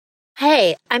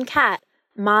Hey, I'm Kat,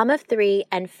 mom of 3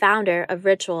 and founder of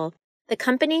Ritual, the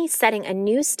company setting a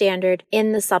new standard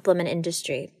in the supplement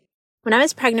industry. When I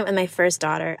was pregnant with my first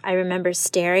daughter, I remember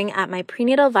staring at my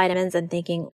prenatal vitamins and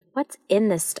thinking, what's in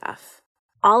this stuff?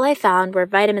 All I found were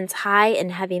vitamins high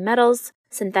in heavy metals,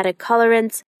 synthetic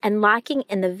colorants, and lacking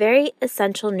in the very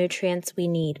essential nutrients we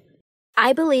need.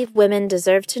 I believe women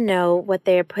deserve to know what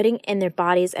they are putting in their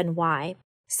bodies and why.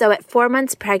 So at 4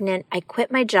 months pregnant, I quit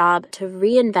my job to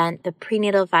reinvent the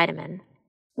prenatal vitamin.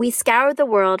 We scoured the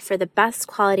world for the best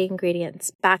quality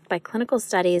ingredients, backed by clinical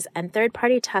studies and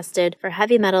third-party tested for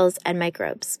heavy metals and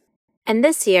microbes. And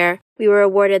this year, we were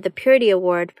awarded the Purity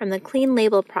Award from the Clean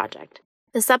Label Project,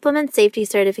 the supplement safety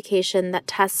certification that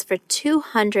tests for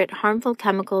 200 harmful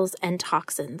chemicals and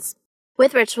toxins.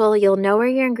 With Ritual, you'll know where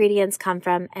your ingredients come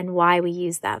from and why we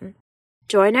use them.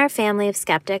 Join our family of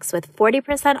skeptics with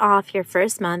 40% off your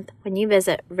first month when you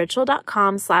visit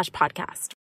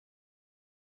ritual.com/podcast.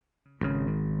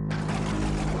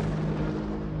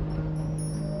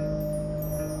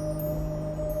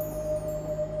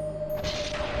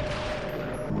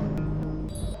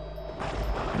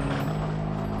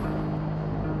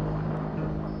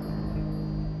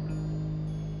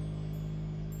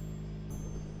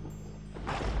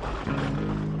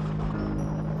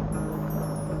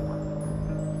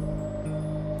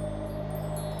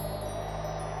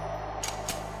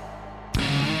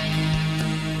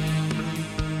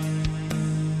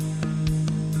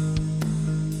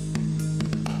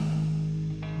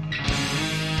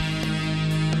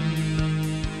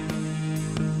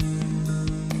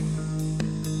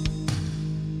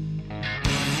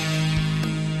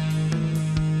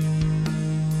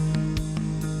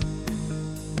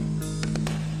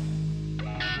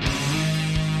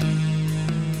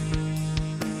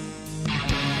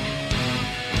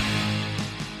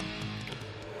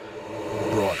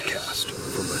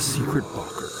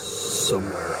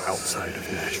 Somewhere outside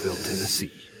of Nashville,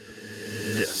 Tennessee.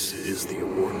 This is the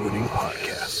award-winning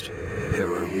podcast,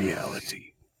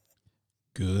 ParaReality.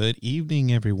 Good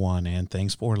evening, everyone, and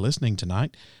thanks for listening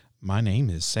tonight. My name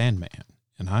is Sandman,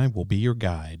 and I will be your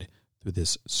guide through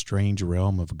this strange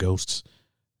realm of ghosts,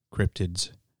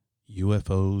 cryptids,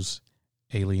 UFOs,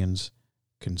 aliens,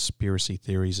 conspiracy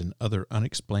theories, and other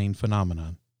unexplained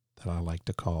phenomena that I like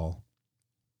to call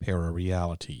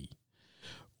ParaReality.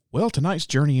 Well, tonight's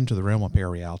journey into the realm of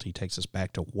ParaReality takes us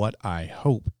back to what I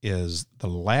hope is the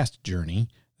last journey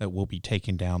that will be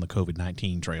taken down the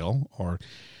COVID-19 trail, or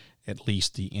at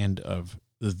least the end of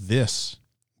this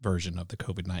version of the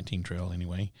COVID-19 trail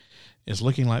anyway. It's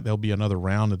looking like there'll be another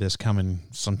round of this coming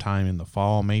sometime in the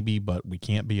fall maybe, but we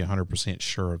can't be 100%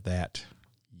 sure of that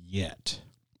yet.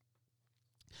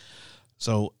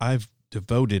 So I've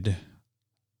devoted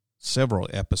several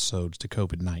episodes to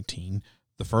COVID-19.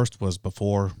 The first was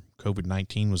before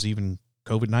COVID-19 was even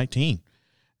COVID-19.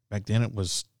 Back then it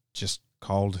was just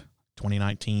called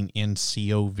 2019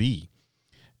 NCOV.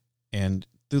 And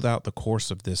throughout the course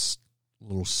of this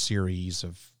little series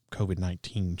of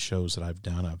COVID-19 shows that I've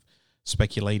done, I've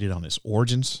speculated on its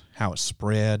origins, how it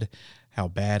spread, how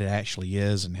bad it actually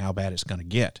is, and how bad it's going to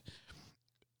get.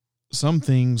 Some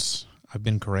things I've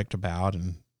been correct about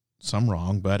and some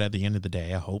wrong, but at the end of the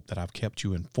day, I hope that I've kept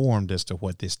you informed as to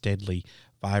what this deadly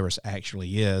virus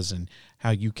actually is and how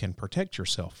you can protect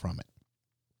yourself from it.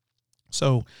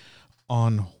 So,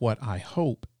 on what I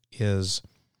hope is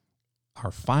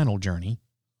our final journey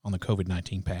on the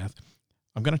COVID-19 path,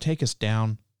 I'm going to take us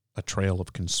down a trail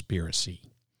of conspiracy.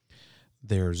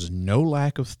 There's no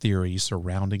lack of theories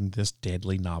surrounding this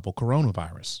deadly novel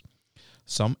coronavirus.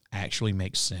 Some actually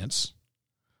make sense,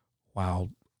 while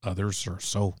others are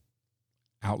so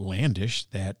outlandish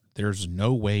that there's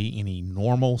no way any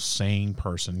normal, sane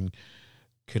person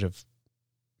could have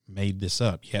made this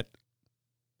up, yet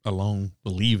alone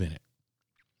believe in it.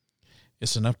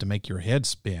 It's enough to make your head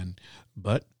spin,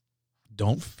 but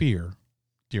don't fear,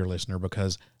 dear listener,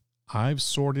 because I've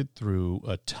sorted through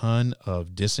a ton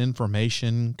of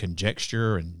disinformation,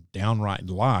 conjecture, and downright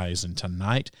lies, and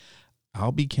tonight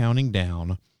I'll be counting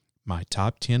down my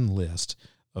top 10 list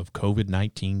of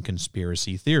COVID-19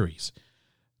 conspiracy theories.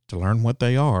 To learn what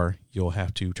they are, you'll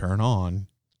have to tune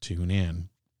in,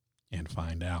 and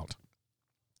find out.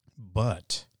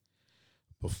 But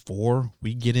before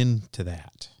we get into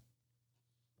that,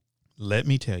 let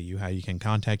me tell you how you can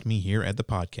contact me here at the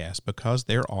podcast, because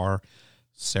there are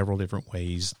several different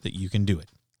ways that you can do it.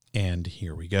 And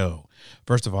here we go.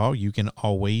 First of all, you can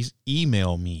always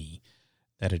email me.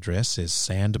 That address is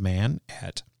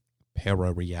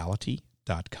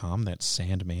sandman@parareality.com. That's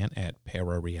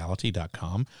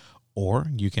sandman@parareality.com. or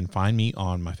you can find me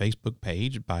on my Facebook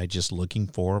page by just looking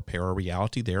for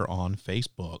ParaReality there on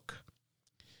Facebook.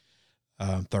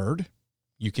 Third,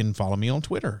 you can follow me on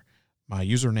Twitter. My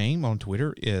username on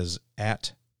Twitter is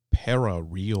at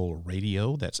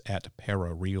ParaRealRadio. That's at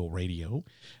ParaRealRadio.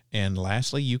 And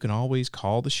lastly, you can always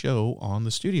call the show on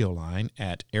the studio line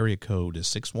at area code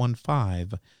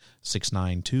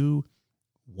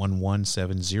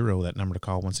 615-692-1170. That number to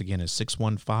call once again is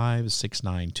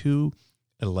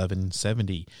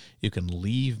 615-692-1170. You can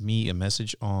leave me a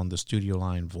message on the studio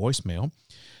line voicemail.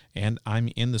 And I'm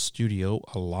in the studio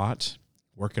a lot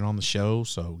working on the show,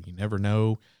 so you never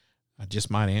know. I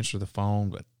just might answer the phone,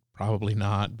 but probably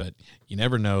not, but you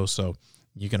never know. So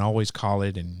you can always call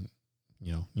it and,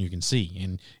 you can see.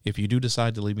 And if you do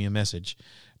decide to leave me a message,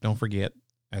 don't forget,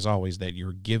 as always, that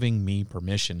you're giving me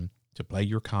permission to play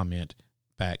your comment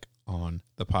back on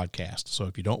the podcast. So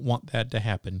if you don't want that to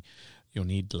happen, you'll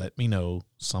need to let me know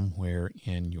somewhere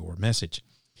in your message.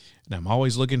 And I'm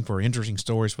always looking for interesting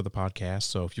stories for the podcast.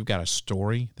 So if you've got a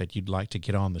story that you'd like to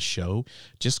get on the show,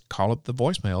 just call up the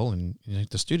voicemail and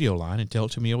the studio line and tell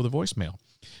it to me over the voicemail.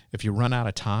 If you run out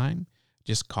of time,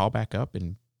 just call back up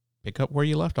and pick up where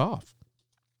you left off.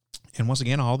 And once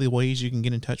again, all the ways you can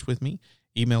get in touch with me.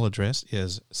 Email address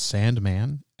is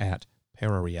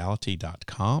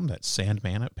sandman@parareality.com. That's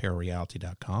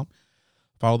sandman@parareality.com.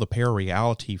 Follow the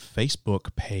ParaReality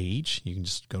Facebook page. You can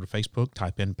just go to Facebook,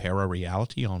 type in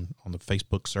ParaReality on the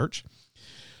Facebook search.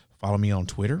 Follow me on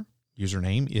Twitter.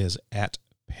 Username is at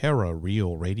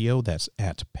ParaRealRadio. That's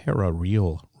at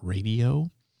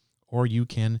ParaRealRadio. Or you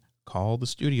can call the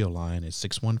studio line at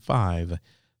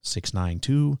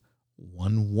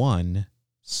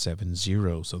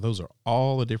 615-692-1170. So those are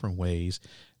all the different ways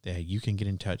that you can get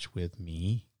in touch with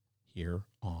me here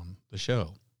on the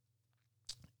show.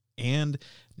 And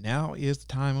now is the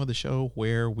time of the show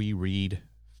where we read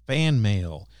fan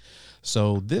mail.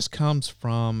 So this comes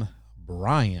from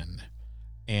Brian.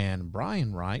 And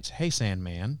Brian writes, "Hey,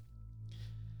 Sandman.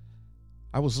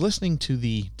 I was listening to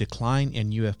the Decline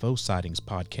in UFO Sightings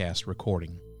podcast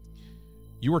recording.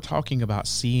 You were talking about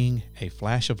seeing a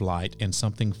flash of light and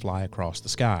something fly across the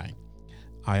sky.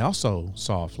 I also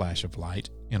saw a flash of light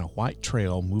and a white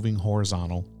trail moving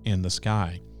horizontal in the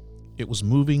sky. It was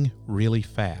moving really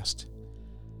fast.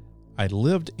 I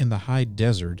lived in the high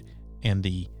desert, and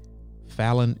the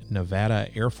Fallon, Nevada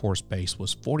Air Force Base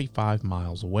was 45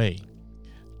 miles away.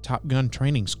 Top Gun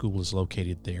Training School is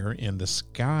located there, and the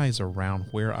skies around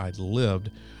where I lived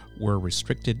were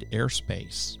restricted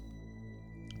airspace.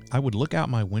 I would look out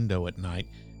my window at night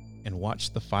and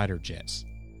watch the fighter jets.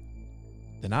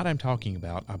 The night I'm talking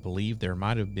about, I believe there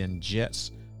might have been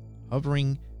jets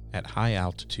hovering at high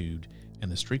altitude,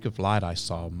 and the streak of light I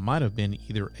saw might have been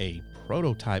either a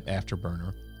prototype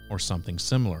afterburner or something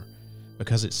similar,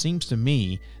 because it seems to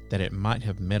me that it might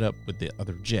have met up with the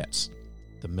other jets.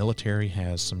 The military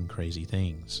has some crazy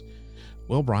things."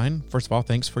 Well, Brian, first of all,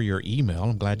 thanks for your email.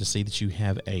 I'm glad to see that you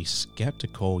have a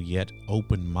skeptical yet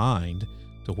open mind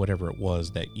to whatever it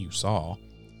was that you saw.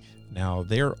 Now,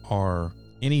 there are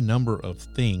any number of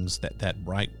things that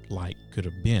bright light could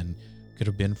have been. Could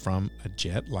have been from a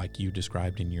jet, like you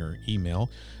described in your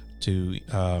email, to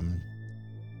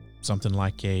something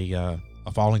like a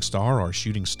falling star or a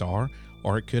shooting star,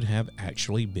 or it could have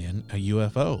actually been a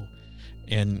UFO.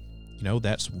 And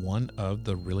that's one of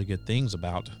the really good things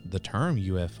about the term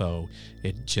UFO.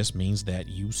 It just means that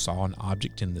you saw an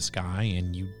object in the sky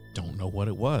and you don't know what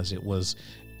it was. It was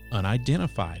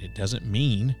unidentified. It doesn't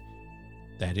mean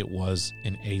that it was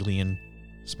an alien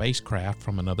spacecraft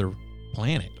from another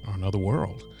planet or another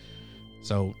world.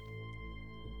 So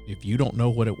if you don't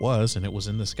know what it was and it was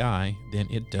in the sky, then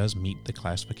it does meet the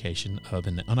classification of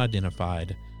an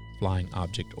unidentified flying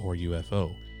object or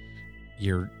UFO.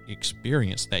 Your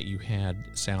experience that you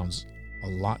had sounds a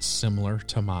lot similar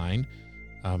to mine.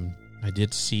 I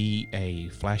did see a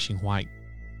flashing white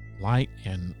light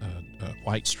and a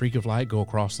white streak of light go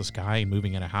across the sky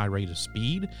moving at a high rate of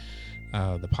speed.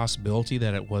 The possibility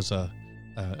that it was a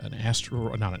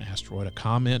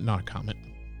comet.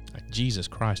 Jesus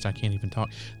Christ, I can't even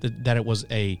talk. That it was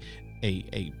a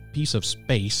piece of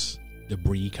space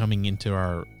debris coming into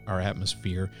our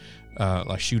atmosphere,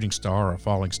 a shooting star or a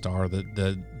falling star.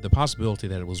 The possibility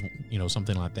that it was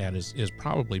something like that is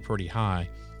probably pretty high.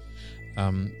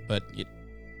 But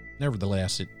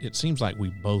nevertheless, it seems like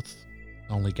we both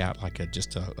only got like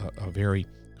just a very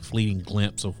fleeting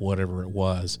glimpse of whatever it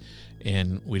was,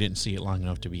 and we didn't see it long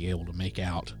enough to be able to make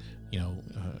out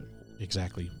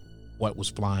exactly what was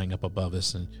flying up above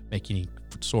us and make any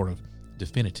sort of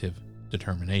definitive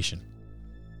determination.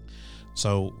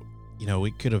 So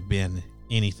it could have been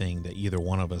anything that either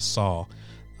one of us saw.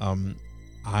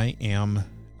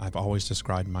 I've always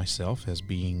described myself as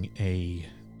being a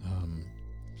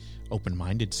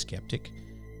open-minded skeptic,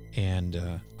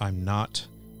 and I'm not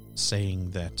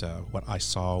saying that what I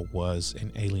saw was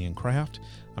an alien craft.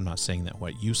 I'm not saying that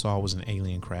what you saw was an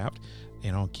alien craft,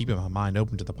 and I'm keeping my mind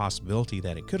open to the possibility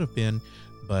that it could have been,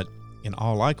 but in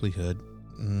all likelihood,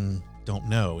 don't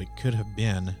know. It could have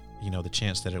been, the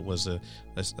chance that it was a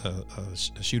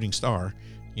shooting star,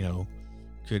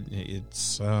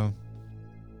 it's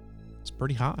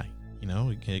pretty high.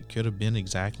 It could have been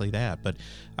exactly that, but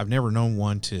I've never known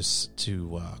one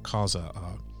to cause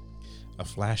a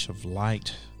flash of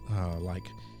light,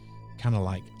 kind of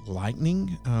like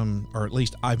lightning, or at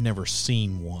least I've never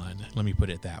seen one. Let me put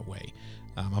it that way.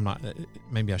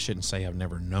 Maybe I shouldn't say I've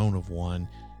never known of one,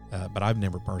 but I've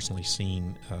never personally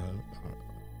seen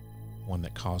one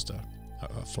that caused a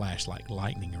flash like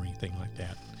lightning or anything like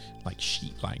that. Like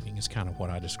sheet lightning is kind of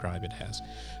what I describe it as.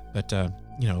 But,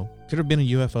 could have been a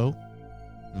UFO.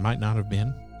 Might not have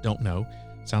been. Don't know.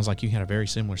 Sounds like you had a very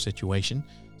similar situation.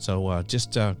 So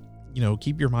just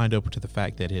keep your mind open to the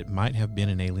fact that it might have been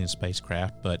an alien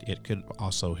spacecraft, but it could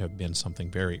also have been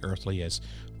something very earthly, as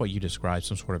what you described,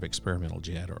 some sort of experimental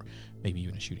jet, or maybe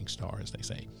even a shooting star, as they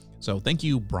say. So thank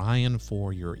you, Brian,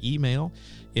 for your email.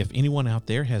 If anyone out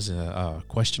there has a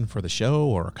question for the show,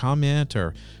 or a comment,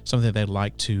 or something they'd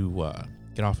like to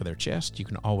get off of their chest, you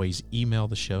can always email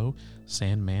the show,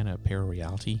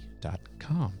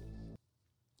 sandman@parareality.com.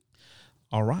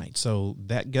 All right, so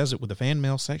that does it with the fan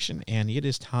mail section, and it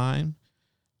is time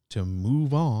to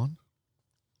move on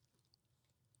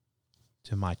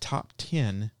to my top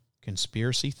 10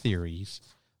 conspiracy theories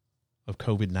of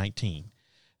COVID-19.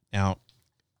 Now,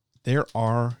 there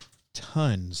are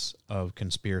tons of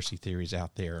conspiracy theories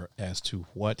out there as to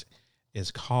what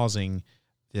is causing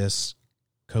this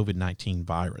COVID-19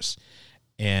 virus.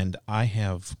 And I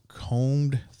have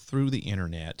combed through the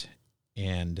internet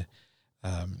and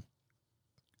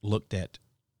looked at,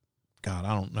 God,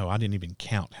 I don't know. I didn't even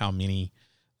count how many.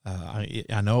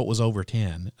 I know it was over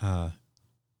 10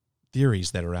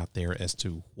 theories that are out there as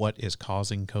to what is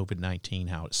causing COVID-19,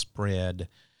 how it spread,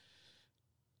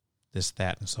 this,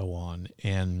 that, and so on.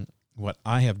 And what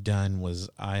I have done was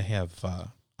I have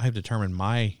determined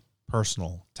my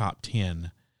personal top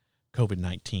 10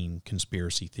 COVID-19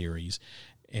 conspiracy theories.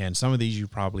 And some of these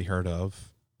you've probably heard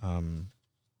of.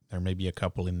 There may be a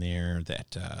couple in there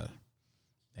that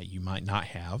you might not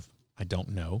have. I don't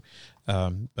know.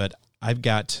 But I've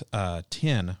got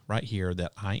 10 right here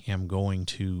that I am going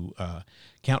to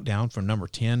count down from number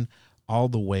 10 all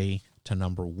the way to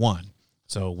number 1.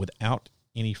 So without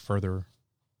any further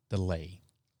delay,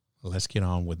 let's get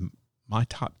on with my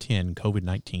top 10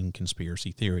 COVID-19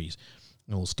 conspiracy theories.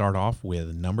 And we'll start off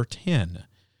with number 10.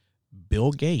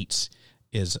 Bill Gates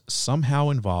is somehow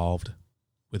involved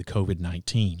with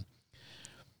COVID-19.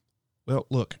 Well,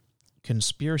 look,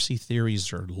 conspiracy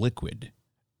theories are liquid,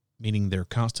 meaning they're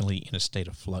constantly in a state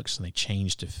of flux and they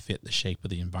change to fit the shape of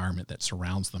the environment that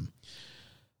surrounds them.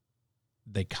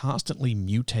 They constantly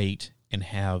mutate and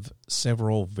have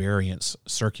several variants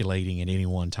circulating at any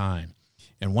one time.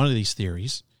 And one of these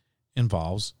theories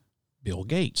involves Bill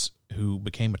Gates, who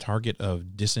became a target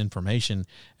of disinformation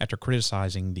after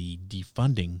criticizing the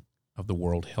defunding of the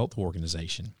World Health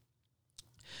Organization.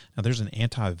 Now, there's an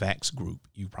anti-vax group.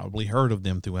 You've probably heard of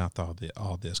them throughout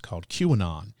all this, called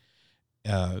QAnon.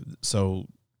 So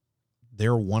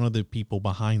they're one of the people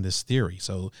behind this theory.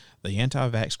 So the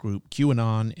anti-vax group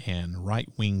QAnon and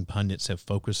right-wing pundits have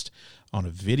focused on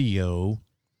a video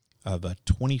of a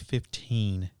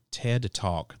 2015 TED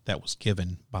Talk that was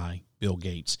given by Bill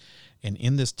Gates. And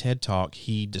in this TED Talk,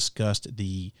 he discussed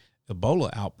the Ebola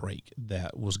outbreak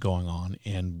that was going on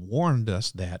and warned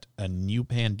us that a new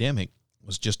pandemic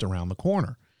was just around the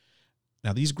corner.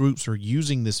 Now, these groups are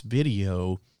using this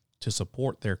video to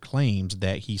support their claims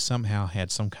that he somehow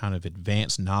had some kind of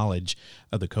advanced knowledge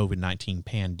of the COVID-19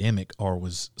 pandemic, or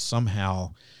was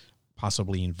somehow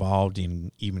possibly involved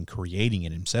in even creating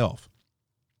it himself.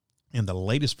 And the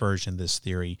latest version of this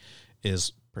theory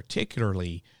is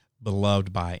particularly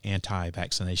beloved by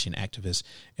anti-vaccination activists,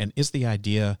 and it's the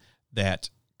idea that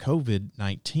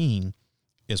COVID-19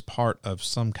 is part of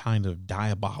some kind of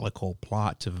diabolical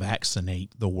plot to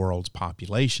vaccinate the world's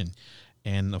population.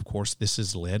 And, of course, this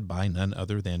is led by none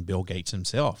other than Bill Gates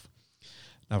himself.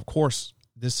 Now, of course,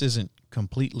 this isn't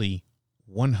completely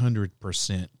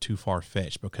 100% too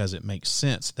far-fetched, because it makes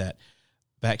sense that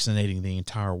vaccinating the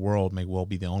entire world may well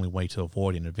be the only way to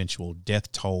avoid an eventual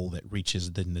death toll that reaches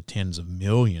in the tens of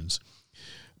millions.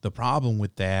 The problem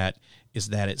with that is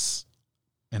that it's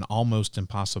an almost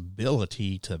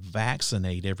impossibility to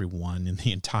vaccinate everyone in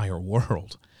the entire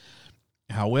world.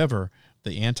 However,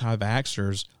 the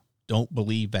anti-vaxxers don't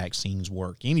believe vaccines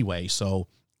work anyway, so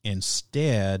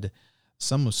instead,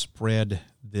 some have spread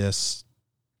this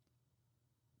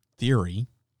theory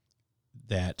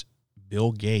that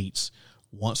Bill Gates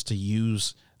wants to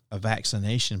use a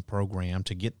vaccination program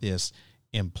to get this,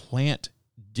 implant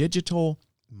digital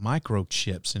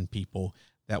microchips in people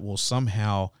that will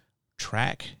somehow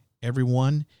track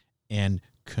everyone and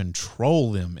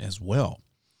control them as well.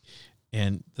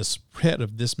 And the spread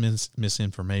of this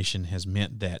misinformation has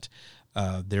meant that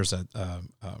there's a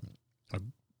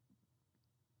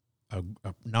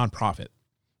nonprofit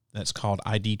that's called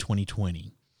ID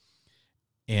 2020,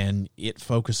 and it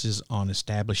focuses on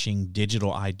establishing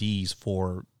digital IDs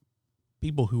for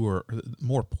people who are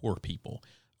more poor people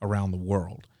around the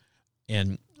world.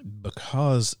 And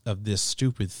because of this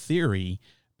stupid theory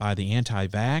by the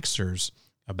anti-vaxxers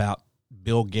about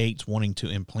Bill Gates wanting to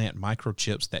implant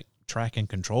microchips that track and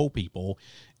control people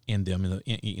in them,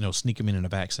 sneak them in a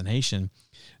vaccination,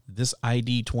 this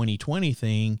ID 2020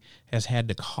 thing has had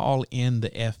to call in the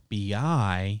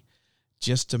FBI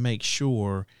just to make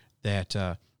sure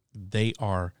that they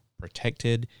are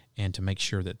protected and to make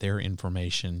sure that their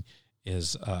information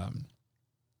is,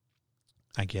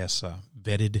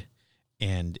 vetted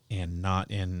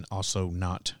and also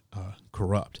not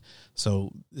corrupt.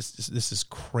 So this is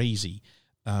crazy.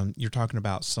 You're talking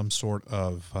about some sort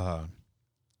of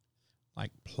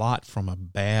plot from a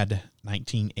bad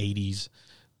 1980s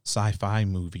sci-fi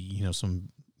movie,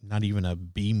 not even a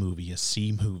B movie, a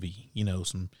C movie,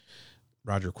 some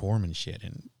Roger Corman shit.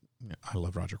 And I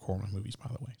love Roger Corman movies, by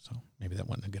the way, so maybe that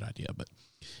wasn't a good idea. But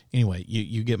anyway,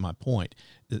 you get my point.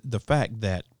 The fact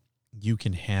that you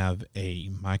can have a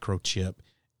microchip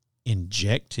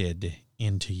injected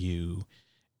into you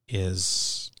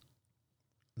is,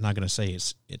 I'm not going to say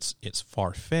it's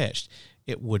far-fetched.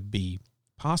 It would be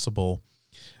possible,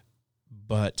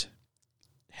 but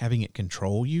having it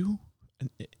control you,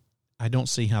 I don't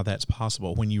see how that's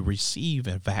possible. When you receive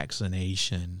a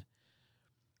vaccination,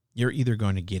 you're either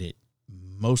going to get it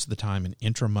most of the time an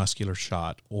intramuscular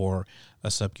shot or a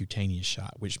subcutaneous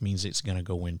shot, which means it's going to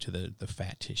go into the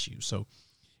fat tissue. So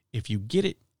if you get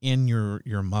it in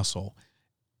your muscle,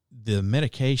 the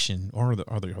medication or the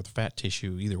fat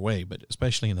tissue, either way, but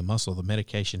especially in the muscle, the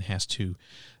medication has to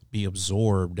be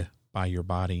absorbed by your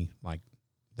body like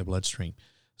the bloodstream.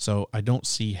 So I don't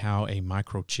see how a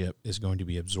microchip is going to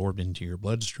be absorbed into your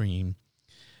bloodstream,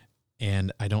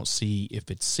 and I don't see if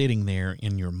it's sitting there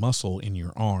in your muscle, in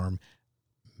your arm.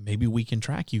 Maybe we can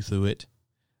track you through it,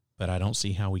 but I don't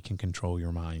see how we can control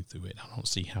your mind through it. I don't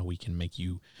see how we can make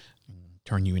you,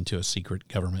 turn you into a secret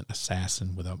government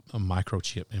assassin with a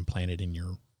microchip implanted in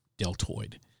your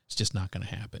deltoid. It's just not going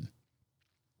to happen.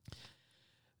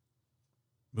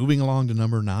 Moving along to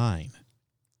number 9.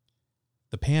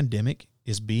 The pandemic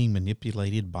is being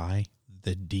manipulated by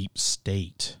the deep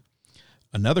state.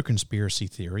 Another conspiracy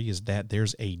theory is that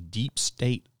there's a deep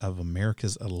state of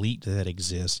America's elite that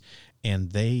exists,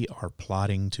 and they are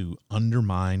plotting to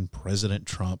undermine President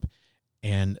Trump,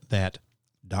 and that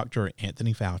Dr.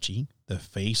 Anthony Fauci, the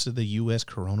face of the U.S.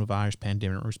 coronavirus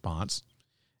pandemic response,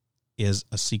 is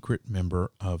a secret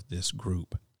member of this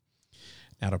group.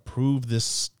 Now, to prove this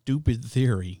stupid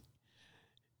theory,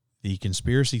 the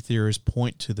conspiracy theorists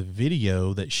point to the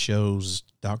video that shows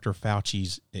Dr.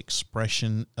 Fauci's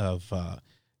expression of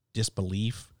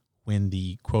disbelief when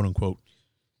the quote-unquote,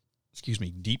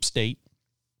 deep state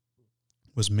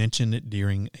was mentioned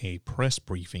during a press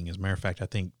briefing. As a matter of fact, I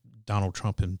think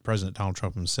President Donald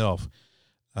Trump himself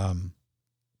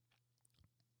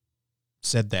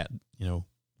said that,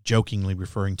 jokingly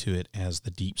referring to it as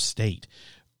the deep state,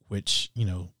 which,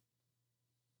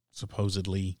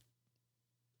 supposedly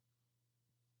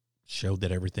showed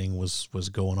that everything was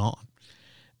going on.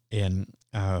 And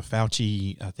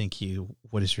Fauci, I think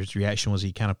his reaction was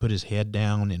he kind of put his head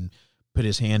down and put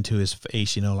his hand to his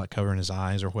face, like covering his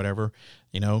eyes or whatever,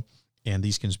 and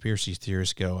these conspiracy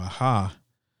theorists go, aha,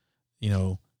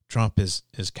 Trump is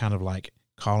kind of like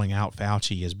calling out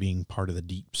Fauci as being part of the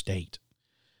deep state.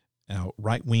 Now,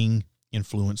 right-wing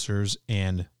influencers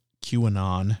and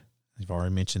QAnon, I've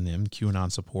already mentioned them,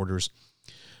 QAnon supporters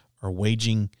are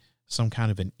waging some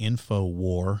kind of an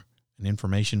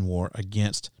information war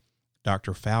against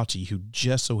Dr. Fauci, who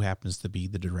just so happens to be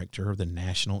the director of the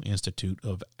National Institute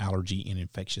of Allergy and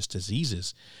Infectious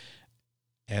Diseases,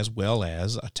 as well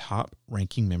as a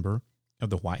top-ranking member of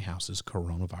the White House's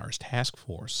coronavirus task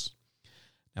force.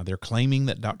 Now, they're claiming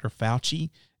that Dr. Fauci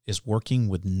is working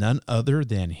with none other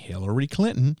than Hillary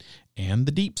Clinton and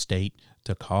the deep state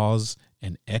to cause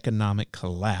an economic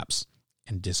collapse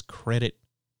and discredit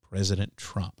President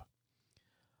Trump.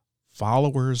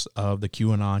 Followers of the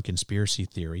QAnon conspiracy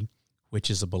theory, which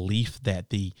is a belief that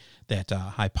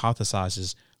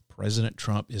hypothesizes President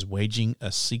Trump is waging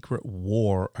a secret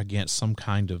war against some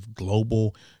kind of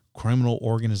global criminal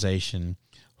organization.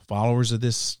 Followers of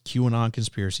this QAnon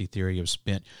conspiracy theory have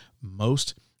spent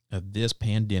most of this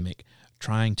pandemic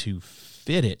trying to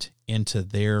fit it into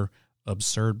their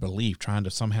absurd belief, trying to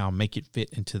somehow make it fit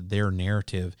into their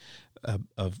narrative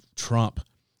of Trump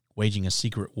waging a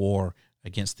secret war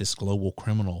against this global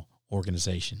criminal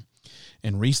organization.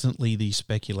 And recently, these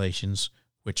speculations,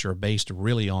 which are based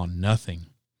really on nothing,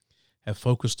 have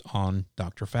focused on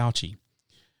Dr. Fauci.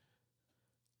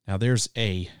 Now, there's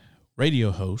a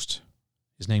radio host.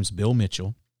 His name's Bill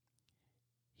Mitchell.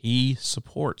 He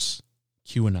supports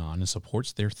QAnon and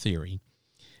supports their theory,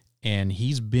 and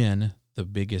he's been the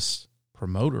biggest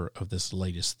promoter of this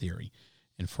latest theory.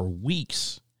 And for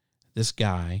weeks, this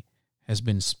guy has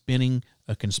been spinning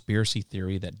a conspiracy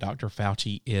theory that Dr.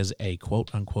 Fauci is a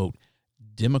quote-unquote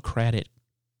Democratic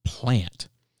plant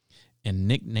and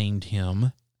nicknamed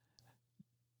him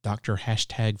Dr.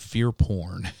 Fear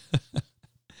Porn.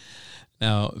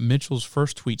 Now, Mitchell's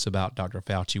first tweets about Dr.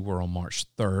 Fauci were on March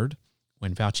 3rd,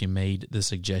 when Fauci made the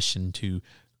suggestion to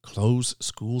close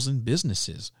schools and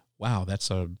businesses. Wow,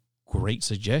 that's a great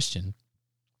suggestion.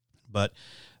 But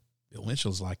Bill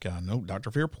Mitchell's like, no, Dr.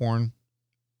 Fear Porn.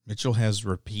 Mitchell has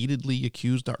repeatedly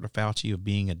accused Dr. Fauci of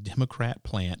being a Democrat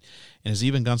plant and has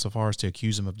even gone so far as to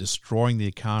accuse him of destroying the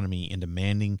economy and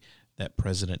demanding that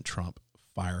President Trump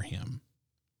fire him.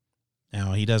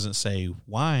 Now, he doesn't say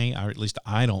why, or at least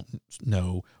I don't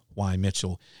know why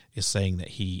Mitchell is saying that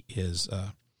he is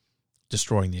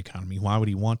destroying the economy. Why would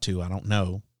he want to? I don't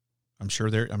know. I'm sure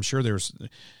there's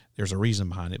a reason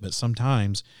behind it, but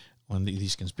sometimes when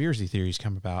these conspiracy theories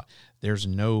come about,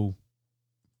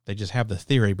 they just have the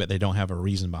theory, but they don't have a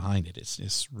reason behind it.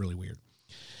 It's really weird.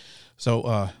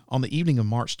 So on the evening of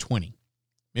March 20,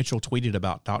 Mitchell tweeted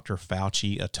about Dr.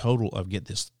 Fauci a total of, get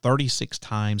this, 36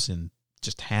 times in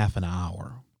just half an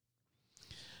hour.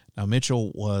 Now,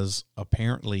 Mitchell was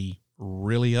apparently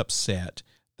really upset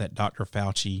that Dr.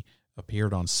 Fauci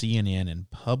appeared on CNN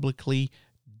and publicly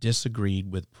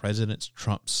disagreed with President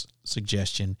Trump's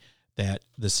suggestion that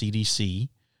the CDC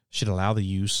should allow the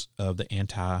use of the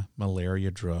anti-malaria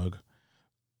drug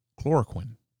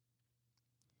chloroquine.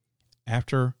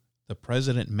 After the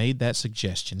president made that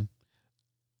suggestion,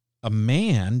 a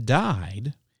man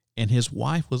died and his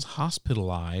wife was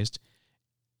hospitalized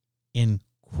in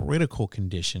critical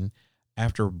condition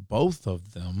after both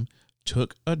of them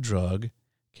took a drug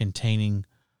containing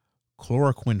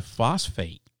chloroquine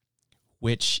phosphate,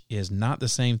 which is not the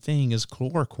same thing as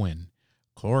chloroquine.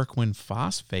 Chloroquine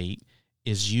phosphate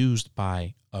is used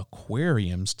by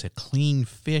aquariums to clean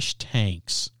fish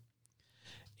tanks.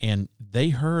 And they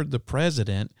heard the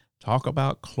president talk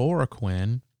about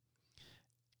chloroquine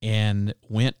and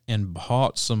went and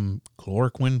bought some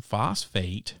chloroquine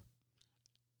phosphate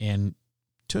and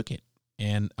took it.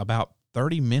 And about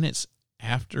 30 minutes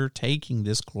after taking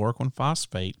this chloroquine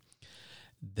phosphate,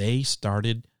 they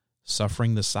started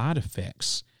suffering the side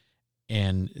effects.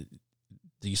 And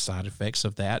the side effects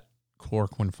of that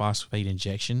chloroquine phosphate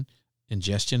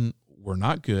ingestion were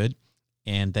not good,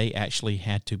 and they actually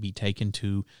had to be taken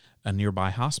to a nearby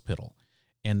hospital.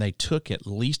 And they took at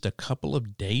least a couple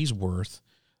of days' worth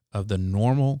of the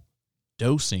normal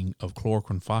dosing of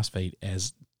chloroquine phosphate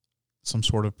as some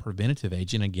sort of preventative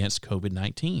agent against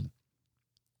COVID-19.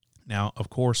 Now,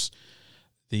 of course,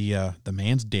 the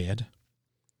man's dead.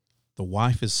 The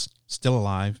wife is still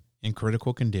alive in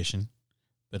critical condition,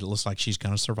 but it looks like she's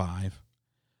going to survive.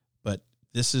 But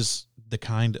this is the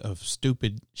kind of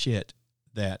stupid shit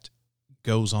that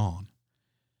goes on.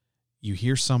 You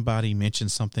hear somebody mention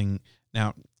something.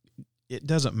 Now, it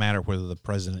doesn't matter whether the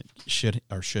president should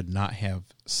or should not have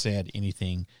said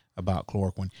anything about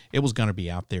chloroquine. It was going to be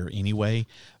out there anyway,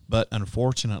 but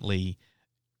unfortunately,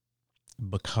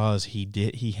 because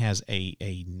he has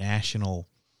a national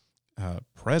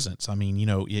presence. I mean,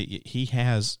 he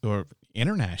has, or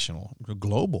international,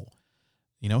 global.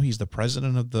 He's the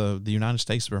president of the United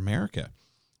States of America.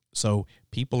 So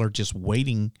people are just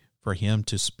waiting for him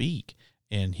to speak.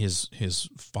 And his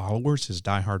followers, his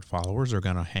diehard followers, are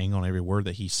going to hang on every word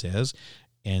that he says,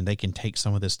 and they can take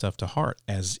some of this stuff to heart,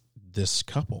 as this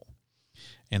couple.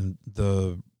 And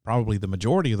probably the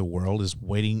majority of the world is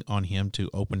waiting on him to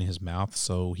open his mouth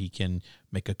so he can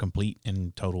make a complete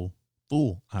and total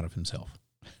fool out of himself.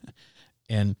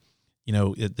 And,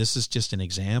 this is just an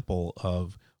example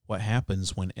of what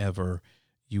happens whenever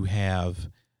you have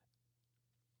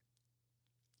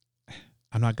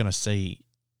I'm not going to say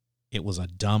it was a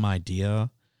dumb idea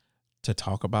to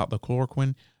talk about the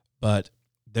chloroquine, but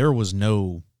there was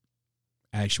no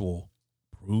actual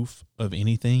proof of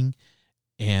anything.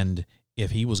 And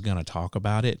if he was going to talk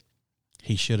about it,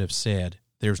 he should have said,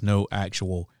 there's no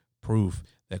actual proof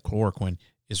that chloroquine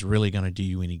is really going to do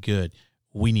you any good.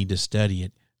 We need to study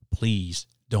it. Please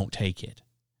don't take it.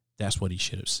 That's what he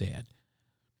should have said.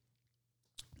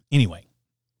 Anyway,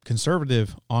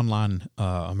 conservative online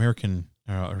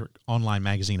online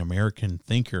magazine American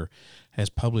Thinker has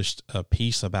published a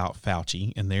piece about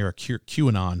Fauci, and they are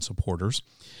QAnon supporters.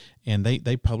 And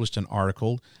they published an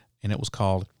article, and it was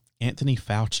called Anthony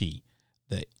Fauci,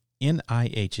 the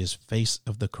NIH's face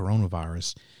of the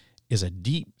coronavirus, is a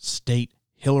deep state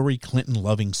Hillary Clinton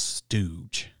loving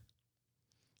stooge.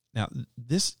 Now,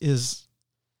 these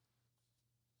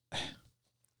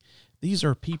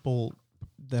are people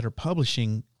that are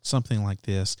publishing something like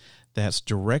this that's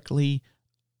directly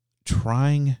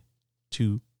trying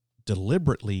to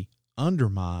deliberately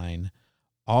undermine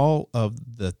all of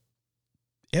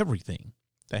everything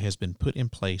that has been put in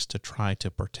place to try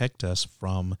to protect us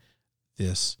from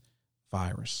this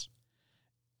virus.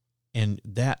 And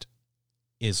that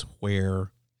is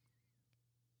where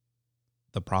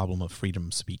the problem of freedom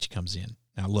of speech comes in.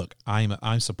 Now, look,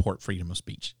 I support freedom of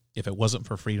speech. If it wasn't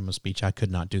for freedom of speech, I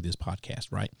could not do this podcast,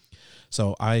 right?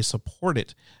 So I support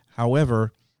it.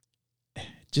 However,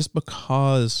 just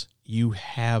because you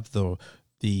have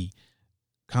the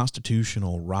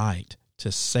constitutional right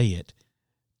to say it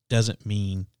doesn't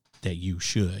mean that you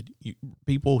should.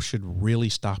 People should really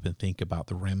stop and think about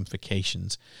the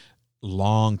ramifications,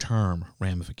 long-term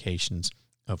ramifications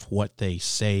of what they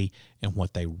say and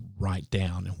what they write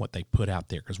down and what they put out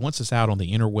there. Because once it's out on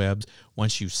the interwebs,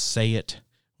 once you say it,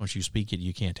 once you speak it,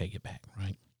 you can't take it back,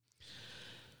 right?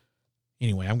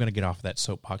 Anyway, I'm going to get off of that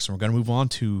soapbox, and we're going to move on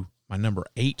to my number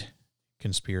 8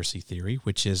 conspiracy theory,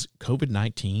 which is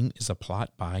COVID-19 is a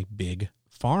plot by Big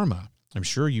Pharma. I'm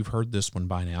sure you've heard this one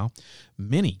by now.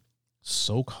 Many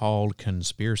so-called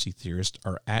conspiracy theorists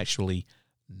are actually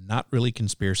not really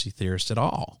conspiracy theorists at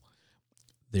all.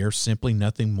 They're simply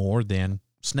nothing more than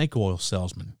snake oil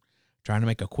salesmen trying to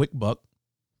make a quick buck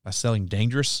by selling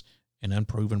dangerous and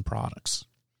unproven products.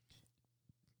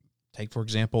 Take, for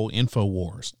example,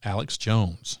 InfoWars, Alex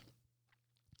Jones.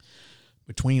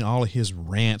 Between all of his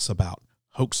rants about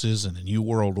hoaxes and the New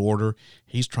World Order,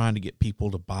 he's trying to get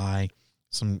people to buy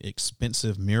some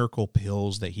expensive miracle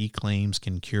pills that he claims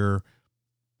can cure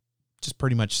just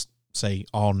pretty much, say,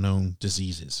 all known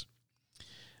diseases.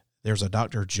 There's a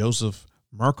Dr. Joseph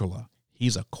Mercola.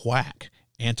 He's a quack,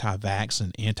 anti-vax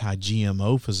and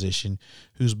anti-GMO physician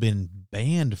who's been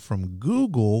banned from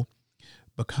Google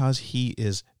because he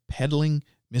is peddling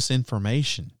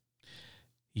misinformation.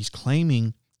 He's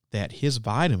claiming that his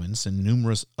vitamins and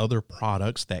numerous other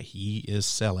products that he is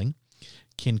selling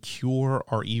can cure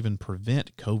or even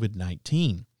prevent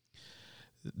COVID-19.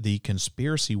 The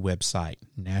conspiracy website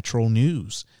Natural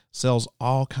News sells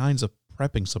all kinds of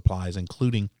prepping supplies,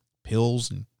 including pills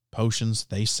and potions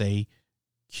they say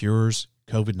cures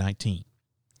COVID-19.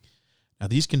 Now,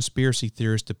 these conspiracy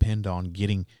theorists depend on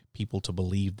getting people to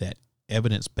believe that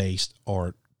evidence-based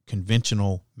or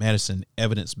conventional medicine,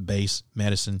 evidence-based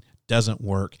medicine doesn't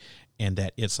work, and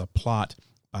that it's a plot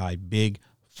by big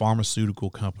pharmaceutical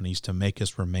companies to make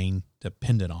us remain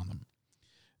dependent on them.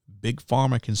 Big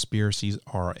pharma conspiracies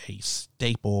are a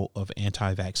staple of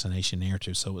anti-vaccination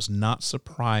narratives, so it's not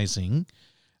surprising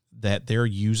that they're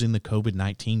using the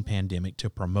COVID-19 pandemic to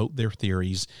promote their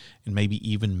theories and maybe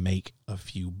even make a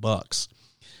few bucks.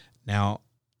 Now,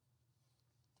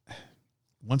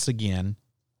 once again,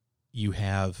 you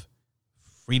have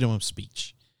freedom of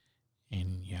speech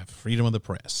and you have freedom of the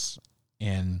press.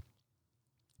 And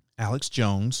Alex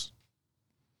Jones,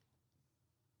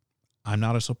 I'm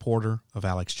not a supporter of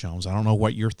Alex Jones. I don't know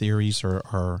what your theories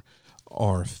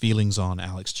or feelings on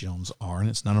Alex Jones are, and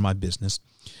it's none of my business.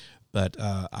 But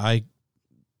I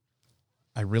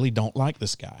really don't like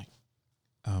this guy.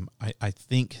 I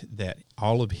think that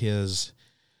all of his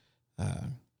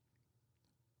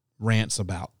rants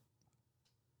about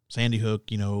Sandy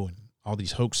Hook, and all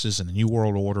these hoaxes and the New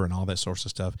World Order and all that sorts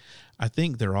of stuff, I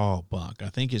think they're all bunk. I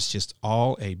think it's just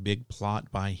all a big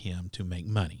plot by him to make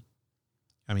money.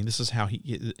 I mean, this is how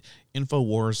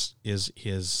InfoWars is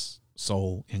his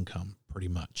sole income, pretty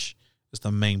much. It's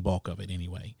the main bulk of it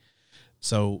anyway.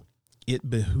 So it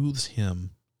behooves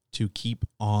him to keep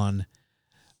on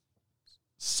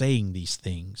saying these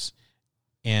things.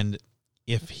 And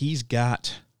if he's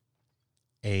got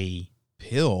a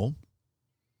pill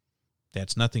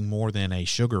that's nothing more than a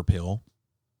sugar pill,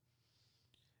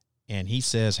 and he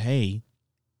says, hey,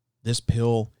 this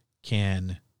pill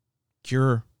can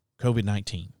cure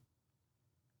COVID-19.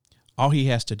 All he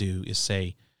has to do is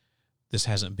say this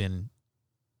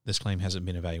claim hasn't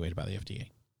been evaluated by the FDA.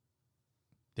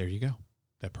 There you go.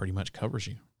 That pretty much covers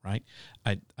you, right?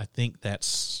 I think that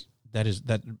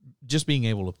just being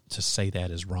able to say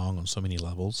that is wrong on so many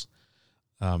levels.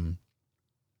 I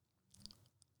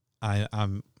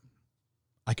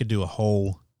could do a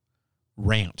whole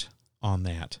rant on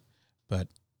that, but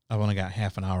I've only got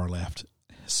half an hour left,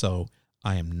 so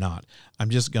I am not. I'm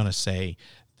just going to say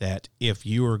that if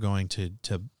you are going to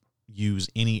use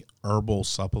any herbal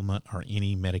supplement or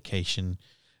any medication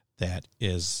that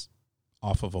is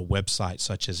off of a website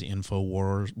such as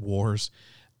InfoWars,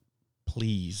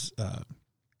 please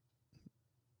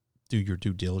do your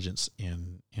due diligence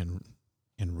and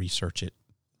research it.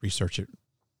 Research it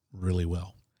really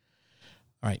well.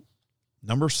 All right,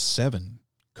 number 7.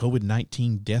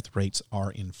 COVID-19 death rates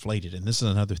are inflated. And this is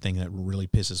another thing that really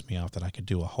pisses me off that I could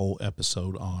do a whole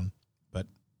episode on. But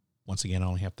once again, I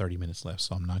only have 30 minutes left,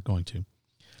 so I'm not going to.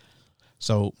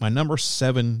 So my number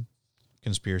 7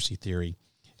 conspiracy theory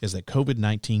is that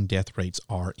COVID-19 death rates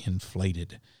are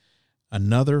inflated.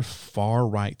 Another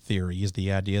far-right theory is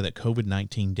the idea that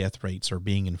COVID-19 death rates are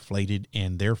being inflated,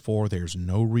 and therefore there's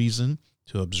no reason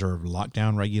to observe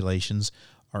lockdown regulations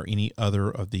or any other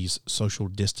of these social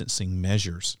distancing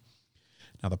measures.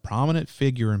 Now, the prominent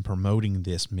figure in promoting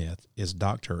this myth is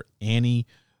Dr. Annie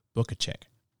Bukacek.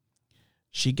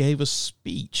 She gave a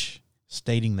speech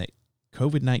stating that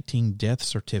COVID-19 death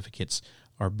certificates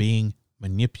are being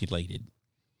manipulated.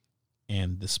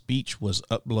 And the speech was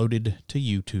uploaded to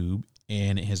YouTube,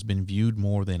 and it has been viewed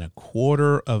more than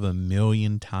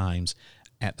 250,000 times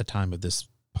at the time of this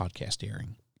podcast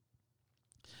airing.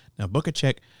 Now,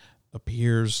 Bukacek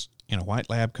appears in a white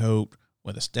lab coat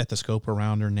with a stethoscope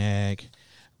around her neck,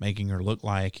 making her look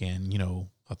like an,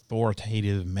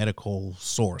 authoritative medical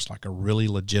source, like a really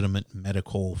legitimate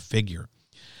medical figure.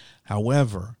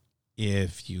 However,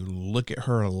 if you look at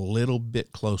her a little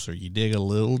bit closer, you dig a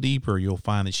little deeper, you'll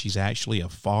find that she's actually a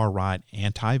far-right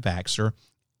anti-vaxxer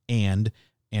and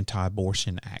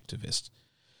anti-abortion activist.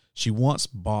 She once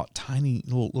bought tiny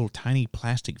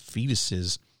plastic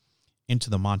fetuses into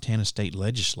the Montana state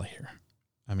legislature.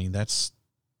 I mean, that's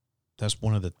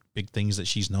one of the big things that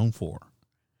she's known for.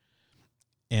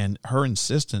 And her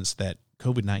insistence that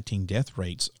COVID-19 death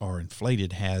rates are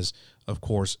inflated has, of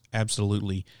course,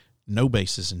 absolutely no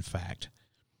basis in fact.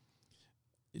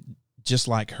 Just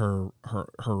like all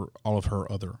of her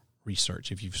other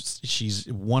research. She's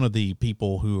one of the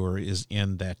people who is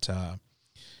in that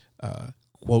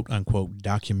quote unquote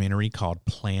documentary called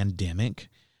Plandemic.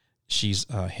 She's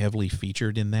heavily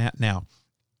featured in that. Now,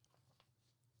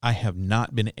 I have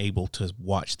not been able to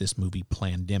watch this movie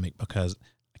Plandemic because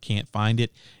I can't find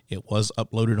it. It was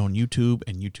uploaded on YouTube,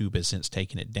 and YouTube has since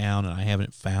taken it down, and I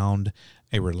haven't found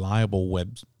a reliable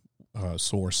web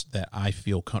source that I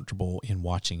feel comfortable in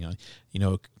watching.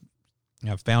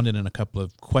 I've found it in a couple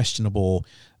of questionable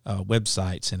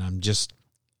websites, and I'm just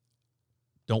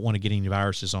don't want to get any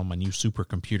viruses on my new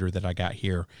supercomputer that I got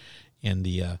here in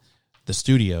the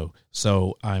studio.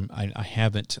 So I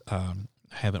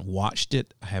haven't watched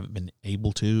it. I haven't been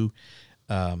able to.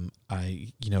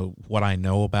 What I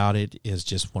know about it is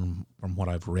just from what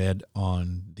I've read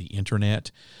on the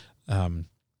internet.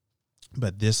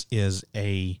 But this is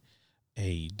a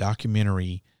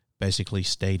documentary basically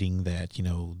stating that,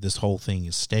 this whole thing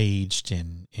is staged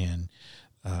and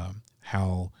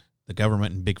how the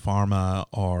government and Big Pharma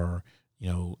are,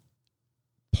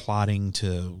 plotting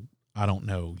to, I don't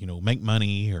know, make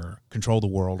money or control the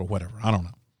world or whatever. I don't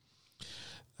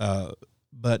know.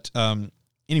 But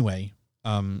anyway,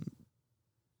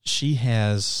 she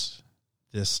has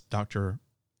this Dr.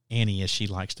 Annie, as she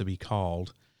likes to be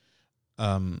called.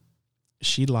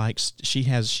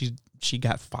 She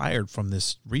got fired from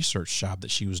this research job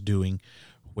that she was doing,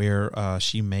 where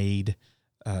she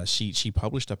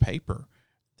published a paper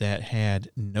that had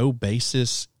no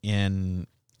basis in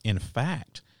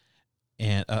fact,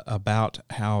 and about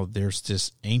how there's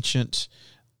this ancient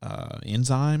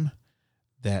enzyme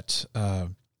that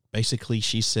basically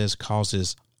she says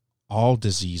causes all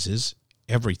diseases,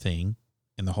 everything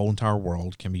in the whole entire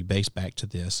world can be based back to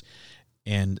this,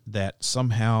 and that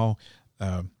somehow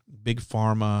Big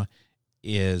Pharma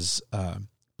is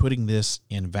putting this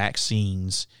in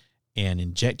vaccines and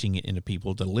injecting it into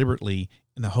people deliberately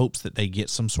in the hopes that they get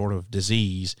some sort of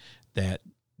disease that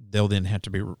they'll then have to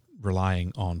be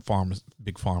relying on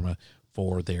Big Pharma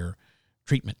for their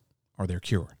treatment or their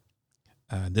cure.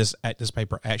 This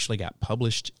paper actually got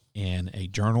published in a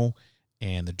journal,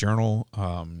 and the journal,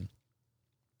 I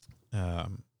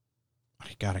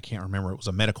I can't remember. It was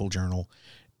a medical journal,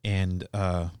 and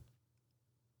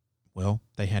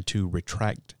they had to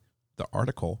retract the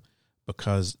article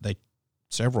because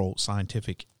several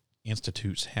scientific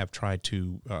institutes have tried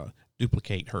to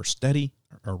duplicate her study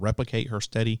or replicate her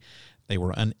study. They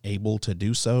were unable to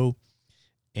do so,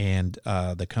 and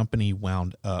the company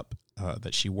wound up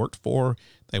that she worked for,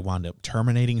 they wound up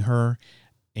terminating her,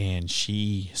 and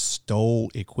she stole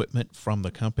equipment from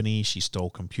the company. She stole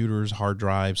computers, hard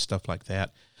drives, stuff like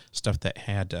that, stuff that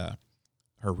had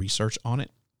her research on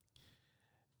it.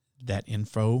 That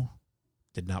info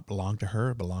did not belong to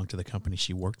her. It belonged to the company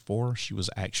she worked for. She was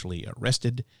actually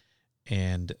arrested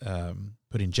and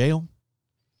put in jail.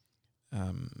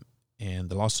 And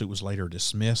the lawsuit was later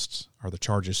dismissed, or the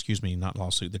charges,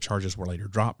 the charges were later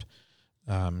dropped.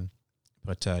 And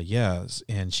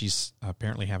she's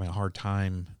apparently having a hard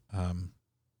time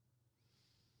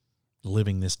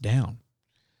living this down.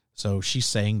 So she's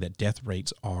saying that death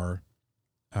rates are,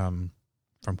 from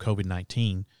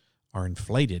COVID-19, are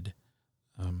inflated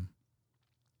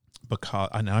because,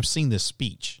 and I've seen this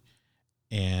speech,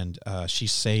 and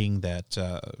she's saying that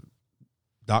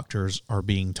doctors are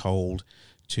being told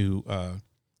to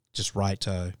just write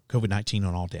COVID-19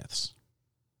 on all deaths,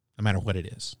 no matter what it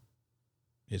is.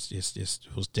 It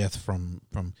was death from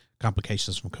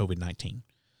complications from COVID-19.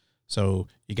 So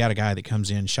you got a guy that comes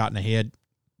in shot in the head,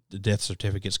 the death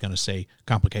certificate's going to say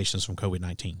complications from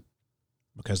COVID-19,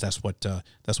 because that's what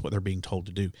they're being told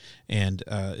to do. And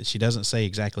she doesn't say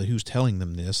exactly who's telling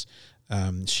them this.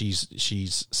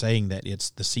 She's saying that it's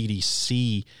the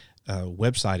CDC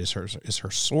website is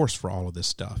her source for all of this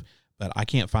stuff, but I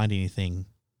can't find anything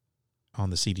on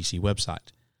the CDC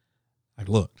website. I've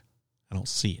looked, I don't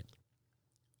see it.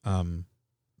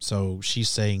 So she's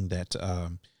saying that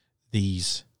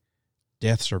these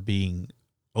deaths are being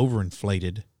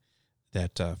overinflated,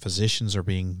 that physicians are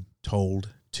being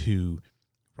told to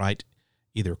write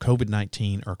either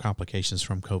COVID-19 or complications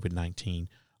from COVID-19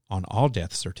 on all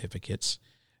death certificates,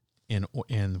 in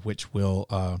which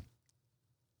will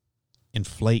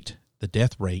inflate the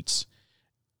death rates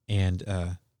and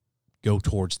go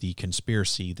towards the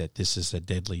conspiracy that this is a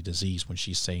deadly disease, when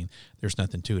she's saying there's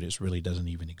nothing to it. It really doesn't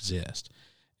even exist.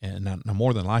 And now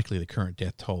more than likely, the current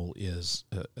death toll is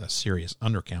a serious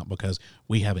undercount because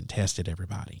we haven't tested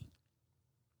everybody.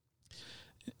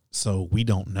 So we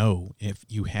don't know if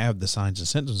you have the signs and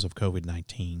symptoms of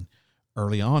COVID-19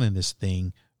 early on in this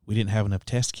thing. We didn't have enough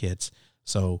test kits,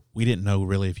 so we didn't know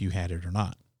really if you had it or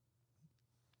not.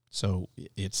 So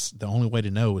it's the only way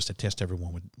to know is to test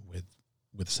everyone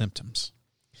with symptoms.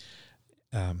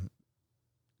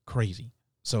 Crazy.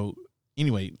 So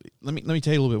anyway, let me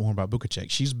tell you a little bit more about Bukacek.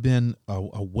 She's been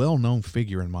a well-known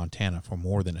figure in Montana for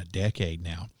more than a decade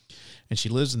now, and she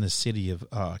lives in the city of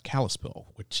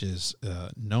Kalispell, which is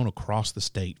known across the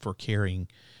state for carrying,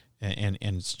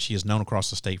 and she is known across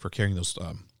the state for carrying those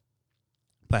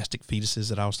plastic fetuses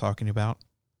that I was talking about.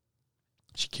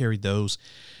 She carried those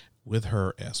with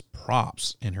her as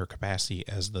props in her capacity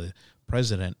as the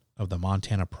president of the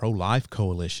Montana Pro-Life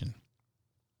Coalition.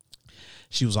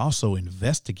 She was also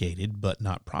investigated but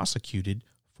not prosecuted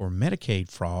for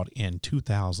Medicaid fraud in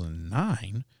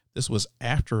 2009. This was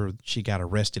after she got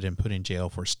arrested and put in jail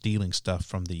for stealing stuff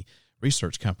from the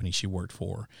research company she worked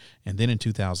for. And then in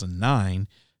 2009,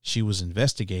 she was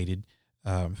investigated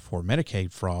for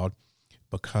Medicaid fraud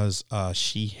because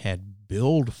she had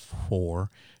billed for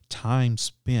time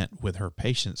spent with her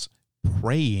patients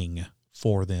praying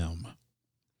for them.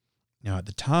 Now, at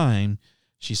the time,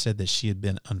 she said that she had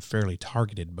been unfairly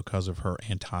targeted because of her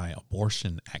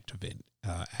anti-abortion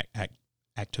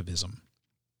activism.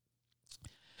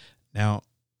 Now,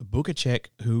 Bukacek,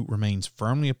 who remains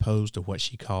firmly opposed to what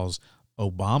she calls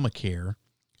Obamacare,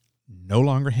 no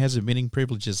longer has admitting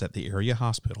privileges at the area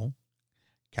hospital,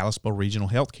 Kalispell Regional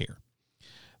Healthcare.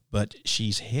 But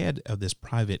she's head of this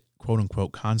private,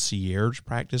 quote-unquote, concierge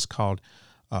practice called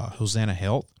Hosanna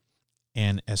Health,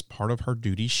 and as part of her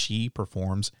duties, she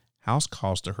performs house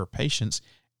calls to her patients,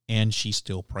 and she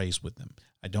still prays with them.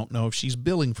 I don't know if she's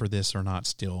billing for this or not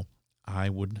still.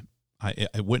 It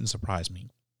wouldn't surprise me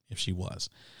if she was.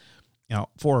 Now,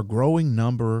 for a growing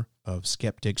number of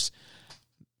skeptics,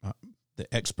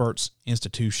 the experts,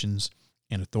 institutions,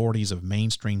 and authorities of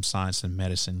mainstream science and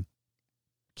medicine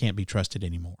can't be trusted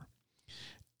anymore.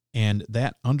 And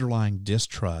that underlying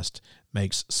distrust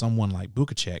makes someone like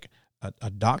Bukacek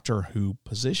a doctor who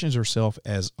positions herself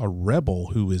as a rebel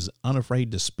who is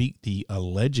unafraid to speak the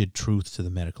alleged truth to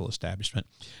the medical establishment.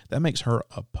 That makes her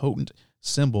a potent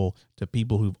symbol to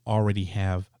people who already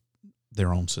have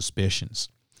their own suspicions.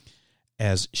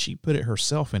 As she put it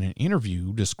herself in an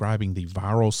interview describing the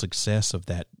viral success of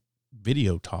that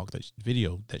video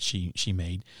that she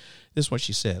made. This is what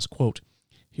she says, quote,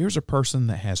 "Here's a person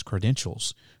that has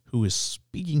credentials who is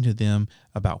speaking to them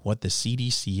about what the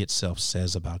CDC itself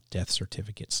says about death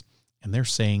certificates. And they're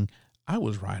saying, I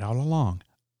was right all along.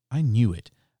 I knew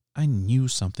it. I knew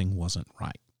something wasn't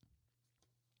right."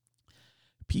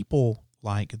 People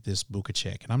like this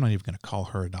Bukacek, and I'm not even going to call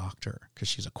her a doctor because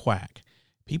she's a quack.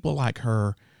 People like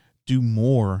her do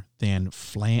more than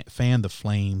fan the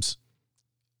flames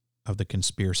of the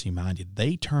conspiracy-minded.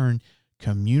 They turn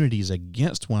communities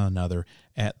against one another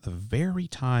at the very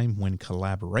time when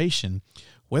collaboration,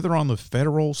 whether on the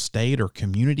federal, state, or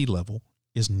community level,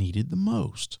 is needed the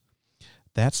most.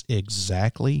 That's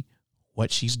exactly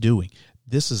what she's doing.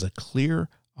 This is a clear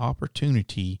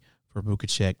opportunity for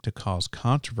Bukacek to cause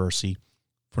controversy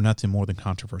for nothing more than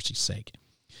controversy's sake.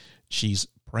 She's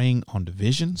preying on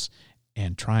divisions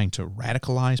and trying to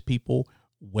radicalize people,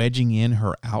 wedging in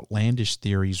her outlandish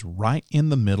theories right in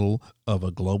the middle of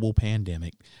a global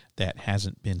pandemic that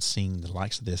hasn't been seen, the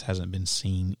likes of this hasn't been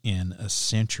seen in a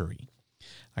century.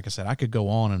 Like I said, I could go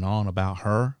on and on about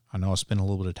her. I know I spent a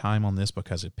little bit of time on this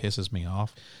because it pisses me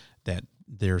off that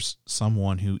there's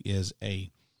someone who is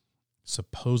a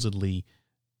supposedly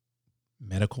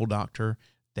medical doctor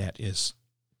that is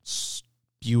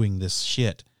spewing this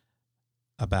shit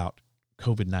about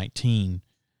COVID-19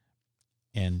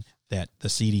 and that the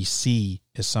CDC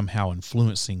is somehow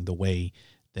influencing the way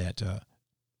that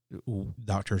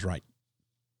doctors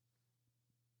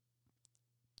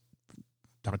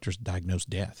diagnose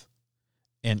death.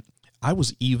 And I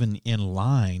was even in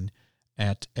line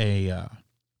at I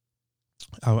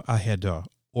had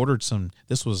ordered some,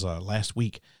 this was last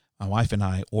week, my wife and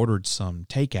I ordered some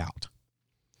takeout.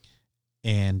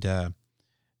 And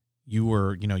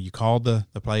you called the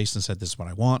place and said, "This is what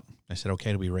I want." I said, "Okay,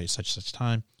 it'll be ready at such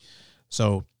time."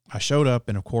 So I showed up,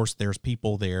 and of course there's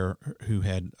people there who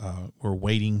were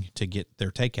waiting to get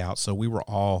their takeout. So we were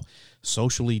all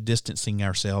socially distancing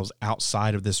ourselves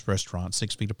outside of this restaurant,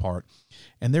 6 feet apart.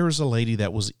 And there was a lady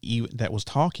that was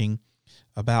talking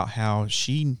about how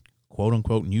she, quote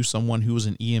unquote, knew someone who was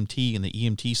an EMT, and the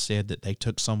EMT said that they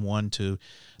took someone to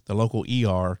the local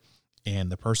ER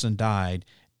and the person died,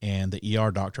 and the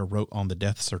ER doctor wrote on the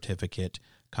death certificate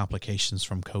complications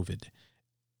from COVID,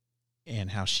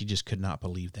 and how she just could not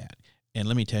believe that. And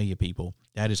let me tell you, people,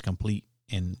 that is complete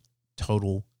and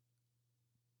total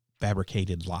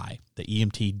fabricated lie. The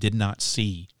EMT did not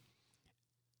see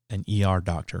an ER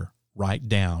doctor write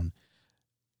down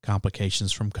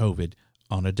complications from COVID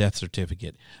on a death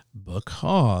certificate,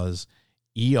 because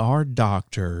ER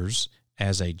doctors,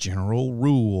 as a general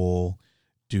rule,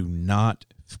 do not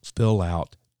fill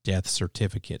out death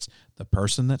certificates. The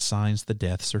person that signs the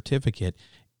death certificate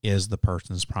is the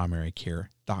person's primary care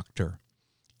doctor.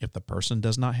 If the person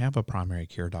does not have a primary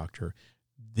care doctor,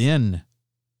 then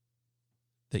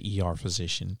the ER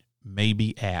physician may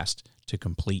be asked to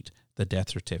complete the death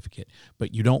certificate.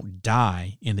 But you don't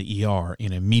die in the ER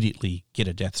and immediately get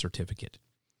a death certificate.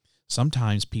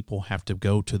 Sometimes people have to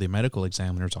go to the medical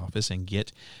examiner's office and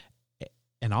get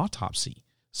an autopsy.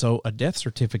 So a death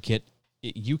certificate,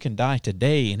 you can die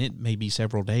today, and it may be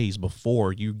several days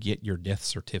before you get your death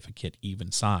certificate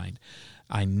even signed.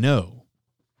 I know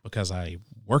because I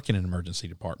work in an emergency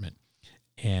department,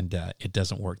 and it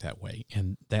doesn't work that way.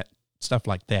 And that stuff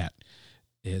like that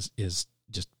is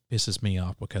just pisses me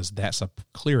off, because that's a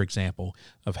clear example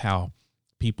of how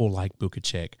people like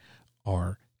Bukacek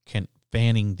are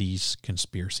fanning these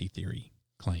conspiracy theory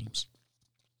claims.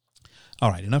 All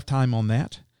right, enough time on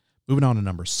that. Moving on to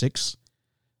number 6.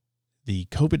 The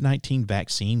COVID-19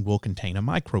 vaccine will contain a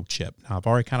microchip. Now, I've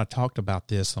already kind of talked about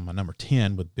this on my number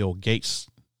 10 with Bill Gates'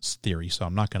 theory, so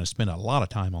I'm not going to spend a lot of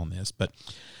time on this, but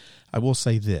I will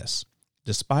say this.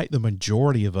 Despite the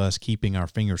majority of us keeping our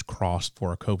fingers crossed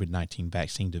for a COVID-19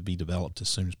 vaccine to be developed as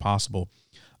soon as possible,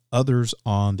 others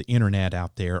on the internet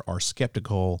out there are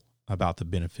skeptical about the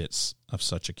benefits of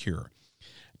such a cure.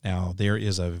 Now, there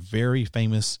is a very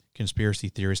famous conspiracy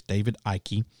theorist, David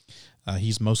Icke.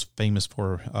 He's most famous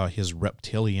for his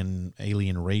reptilian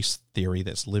alien race theory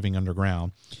that's living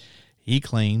underground. He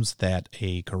claims that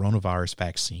a coronavirus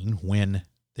vaccine, when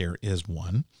there is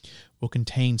one, will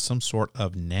contain some sort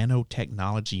of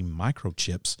nanotechnology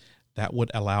microchips that would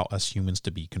allow us humans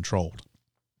to be controlled.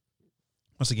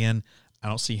 Once again, I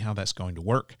don't see how that's going to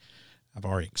work. I've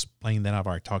already explained that. I've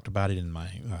already talked about it in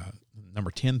my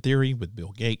number 10 theory with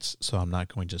Bill Gates, so I'm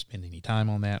not going to spend any time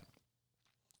on that.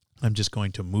 I'm just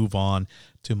going to move on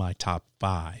to my top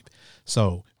 5.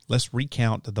 So let's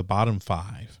recount the bottom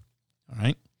 5. All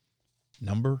right.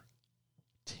 Number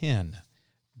 10,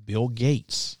 Bill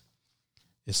Gates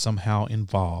is somehow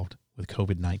involved with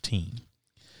COVID-19.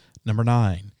 Number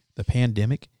 9, the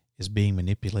pandemic is being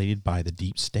manipulated by the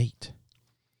deep state.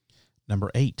 Number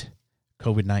 8,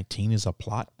 COVID-19 is a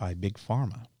plot by Big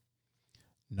Pharma.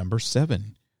 Number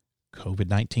 7,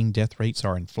 COVID-19 death rates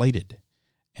are inflated.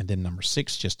 And then number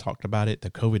 6, just talked about it, the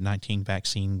COVID-19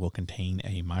 vaccine will contain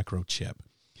a microchip.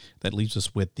 That leaves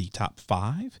us with the top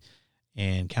 5.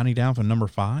 And counting down from number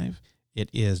 5, it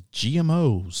is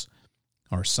GMOs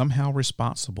are somehow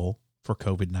responsible for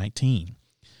COVID-19.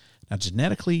 Now,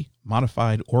 genetically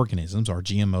modified organisms, or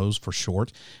GMOs for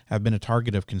short, have been a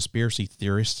target of conspiracy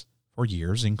theorists for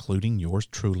years, including yours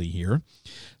truly here.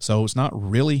 So it's not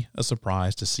really a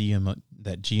surprise to see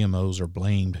that GMOs are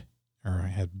blamed or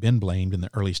have been blamed in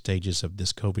the early stages of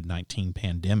this COVID-19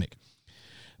 pandemic.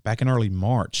 Back in early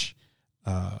March,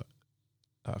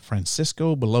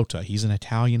 Francisco Bellotta, he's an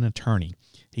Italian attorney,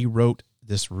 he wrote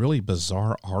this really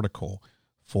bizarre article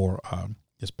for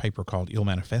this paper called Il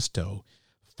Manifesto,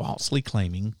 falsely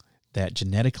claiming that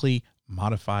genetically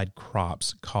modified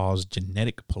crops cause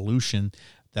genetic pollution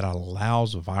that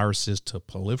allows viruses to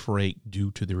proliferate due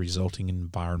to the resulting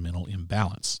environmental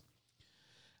imbalance.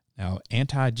 Now,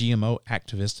 anti-GMO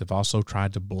activists have also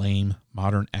tried to blame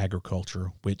modern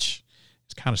agriculture, which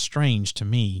is kind of strange to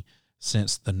me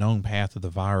since the known path of the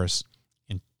virus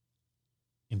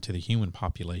into the human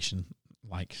population,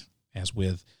 like as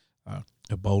with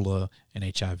Ebola and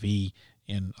HIV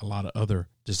and a lot of other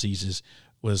diseases,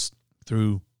 was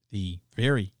through the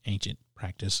very ancient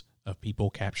practice of people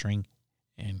capturing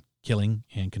and killing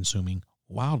and consuming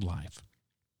wildlife.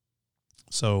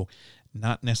 So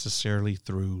not necessarily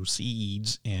through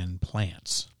seeds and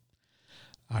plants.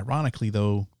 Ironically,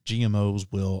 though, GMOs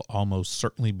will almost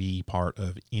certainly be part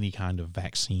of any kind of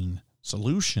vaccine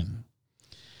solution.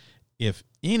 If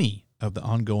any of the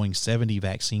ongoing 70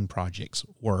 vaccine projects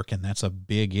work, and that's a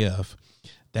big if,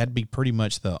 that'd be pretty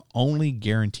much the only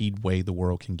guaranteed way the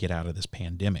world can get out of this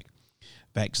pandemic.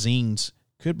 Vaccines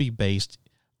could be based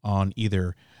on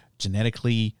either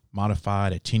genetically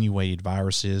modified attenuated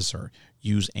viruses or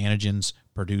use antigens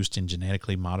produced in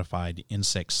genetically modified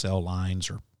insect cell lines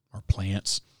or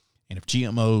plants. And if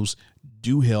GMOs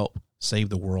do help save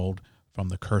the world from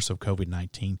the curse of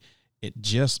COVID-19, it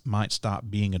just might stop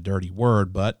being a dirty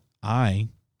word, but I,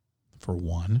 for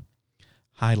one,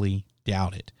 highly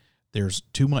doubt it. There's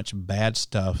too much bad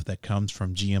stuff that comes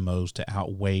from GMOs to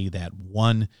outweigh that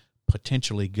one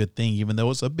potentially good thing, even though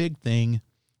it's a big thing.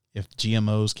 If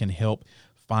GMOs can help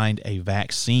find a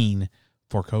vaccine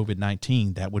for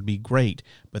COVID-19, that would be great,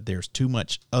 but there's too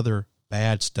much other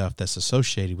bad stuff that's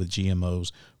associated with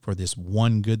GMOs for this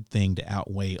one good thing to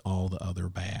outweigh all the other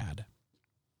bad.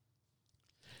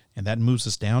 And that moves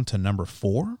us down to number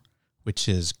 4, which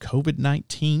is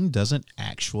COVID-19 doesn't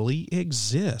actually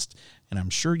exist. And I'm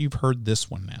sure you've heard this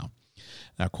one now.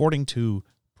 Now, according to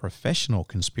professional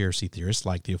conspiracy theorists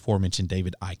like the aforementioned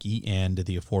David Icke and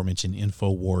the aforementioned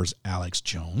InfoWars Alex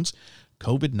Jones,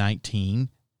 COVID-19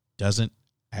 doesn't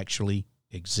actually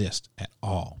exist at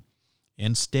all.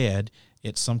 Instead,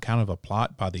 it's some kind of a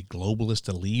plot by the globalist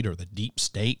elite or the deep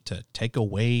state to take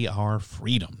away our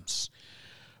freedoms.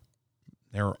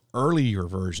 There are earlier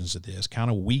versions of this, kind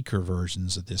of weaker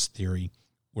versions of this theory,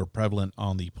 were prevalent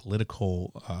on the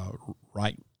political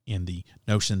right in the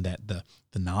notion that the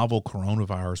novel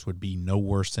coronavirus would be no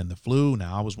worse than the flu.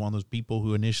 Now, I was one of those people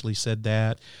who initially said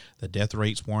that. The death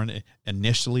rates weren't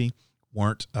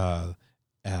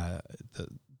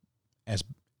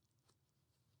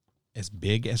as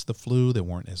big as the flu. They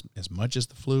weren't as much as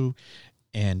the flu.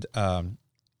 And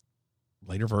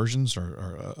later versions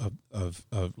or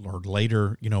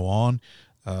later, on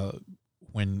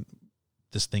when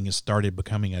this thing has started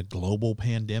becoming a global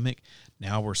pandemic,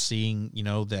 now we're seeing,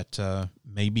 that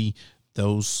maybe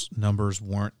those numbers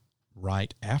weren't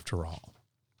right after all.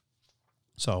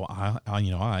 So I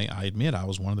admit I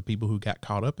was one of the people who got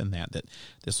caught up in that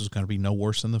this was going to be no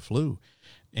worse than the flu.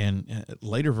 And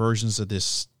later versions of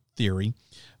this theory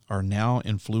are now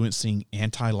influencing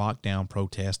anti-lockdown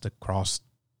protests across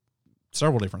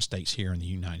several different states here in the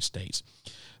United States,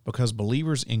 because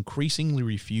believers increasingly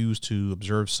refuse to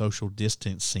observe social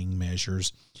distancing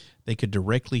measures. They could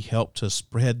directly help to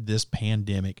spread this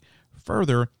pandemic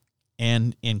further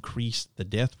and increase the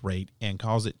death rate and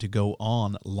cause it to go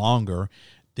on longer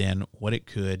than what it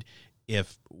could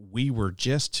if we were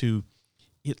just to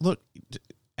look.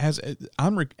 As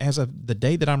of the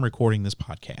day that I'm recording this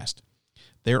podcast,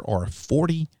 there are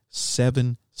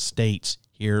 47 states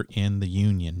here in the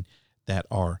union that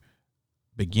are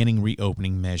beginning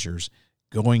reopening measures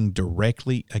going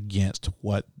directly against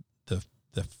what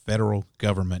the federal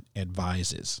government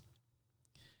advises.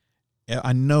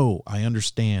 I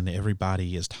understand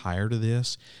everybody is tired of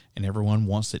this, and everyone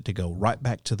wants it to go right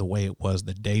back to the way it was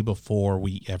the day before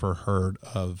we ever heard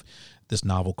of this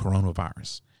novel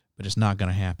coronavirus. But it's not going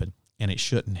to happen, and it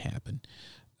shouldn't happen.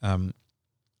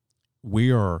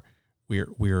 We're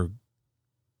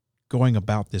going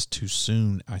about this too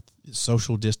soon.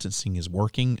 Social distancing is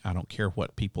working. I don't care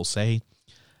what people say.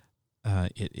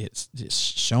 It's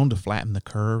shown to flatten the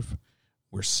curve.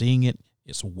 We're seeing it.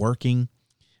 It's working.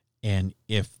 And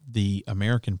if the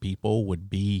American people would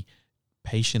be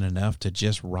patient enough to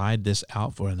just ride this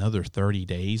out for another 30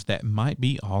 days, that might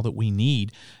be all that we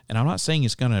need. And I'm not saying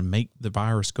it's going to make the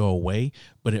virus go away,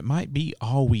 but it might be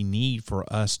all we need for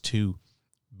us to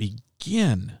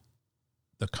begin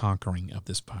the conquering of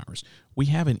this virus. We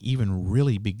haven't even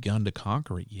really begun to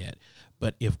conquer it yet.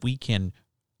 But if we can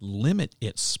limit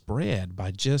its spread by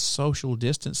just social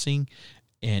distancing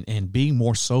and being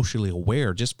more socially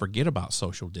aware, just forget about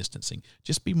social distancing.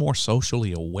 Just be more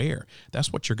socially aware.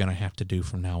 That's what you're going to have to do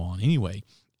from now on anyway.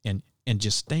 And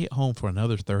just stay at home for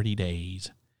another 30 days.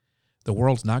 The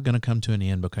world's not going to come to an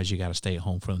end because you got to stay at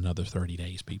home for another 30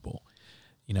 days, people.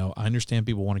 You know, I understand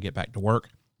people want to get back to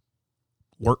work.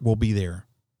 Work will be there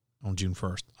on June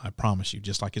 1st. I promise you.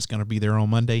 Just like it's going to be there on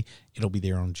Monday, it'll be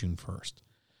there on June 1st.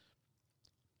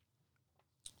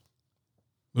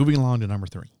 Moving along to number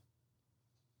 3.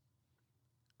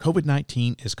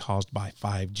 COVID-19 is caused by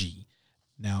 5G.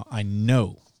 Now, I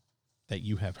know that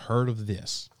you have heard of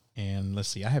this. And let's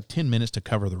see, I have 10 minutes to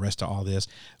cover the rest of all this.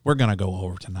 We're going to go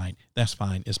over tonight. That's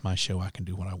fine. It's my show. I can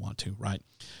do what I want to, right?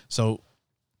 So,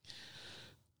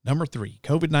 number 3,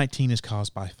 COVID-19 is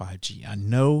caused by 5G. I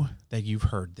know that you've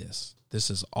heard this. This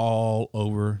is all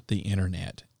over the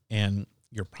internet. And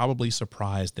you're probably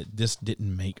surprised that this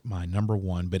didn't make my number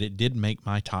 1, but it did make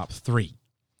my top 3.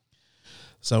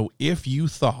 So if you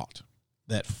thought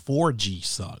that 4G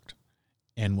sucked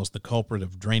and was the culprit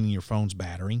of draining your phone's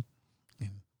battery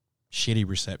and shitty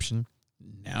reception,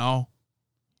 now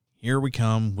here we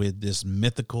come with this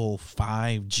mythical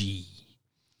 5G.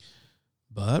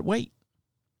 But wait,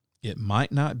 it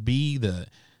might not be the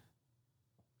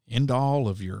end-all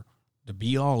of the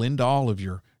be-all, end-all of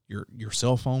your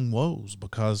cell phone woes,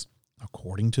 because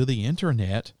according to the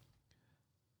internet,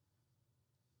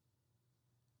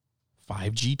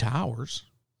 5G towers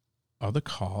are the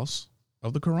cause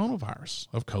of the coronavirus,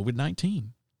 of COVID-19.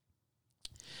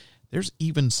 There's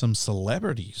even some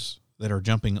celebrities that are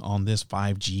jumping on this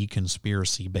 5G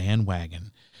conspiracy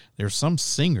bandwagon. There's some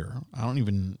singer,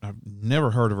 I've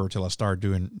never heard of her till I started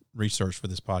doing research for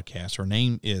this podcast. Her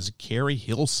name is Carrie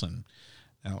Hilson.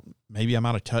 Now, maybe I'm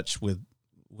out of touch with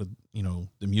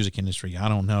the music industry. I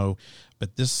don't know.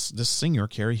 But this singer,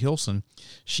 Carrie Hilson,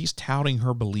 she's touting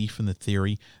her belief in the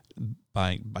theory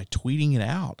by tweeting it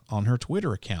out on her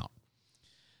Twitter account.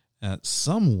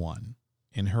 Someone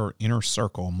in her inner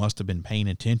circle must have been paying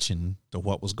attention to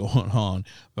what was going on,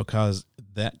 because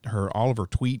all of her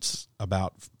tweets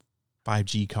about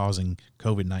 5G causing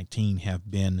COVID-19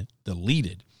 have been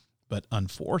deleted. But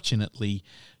unfortunately,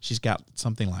 she's got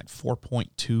something like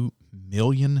 4.2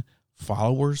 million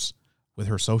followers with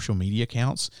her social media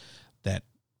accounts that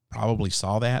probably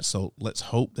saw that. So let's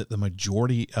hope that the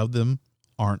majority of them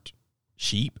aren't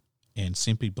sheep and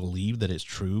simply believe that it's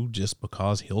true just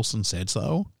because Hilson said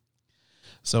so.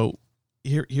 So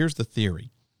here's the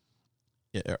theory.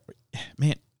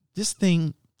 Man, this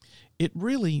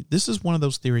is one of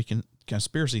those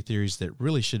conspiracy theories that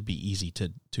really should be easy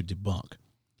to debunk.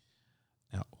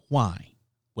 Now, why?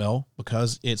 Well,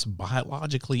 because it's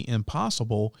biologically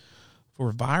impossible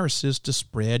for viruses to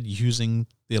spread using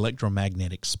the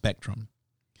electromagnetic spectrum.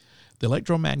 The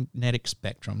electromagnetic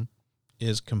spectrum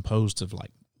is composed of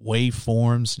like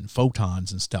waveforms and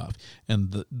photons and stuff.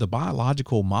 And the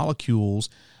biological molecules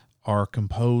are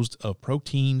composed of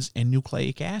proteins and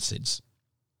nucleic acids.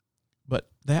 But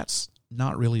that's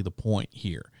not really the point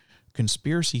here.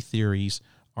 Conspiracy theories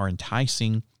are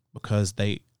enticing because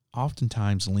they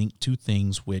oftentimes link two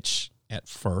things which at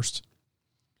first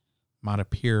might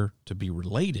appear to be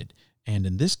related. And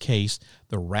in this case,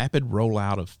 the rapid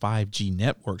rollout of 5G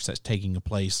networks that's taking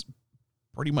place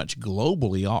pretty much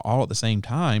globally all at the same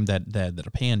time that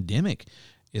a pandemic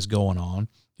is going on,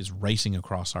 is racing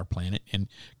across our planet. And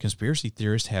conspiracy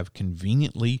theorists have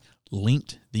conveniently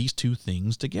linked these two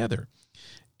things together.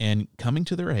 And coming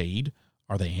to their aid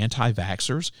are the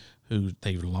anti-vaxxers, who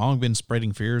they've long been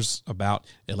spreading fears about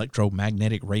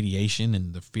electromagnetic radiation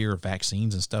and the fear of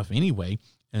vaccines and stuff anyway.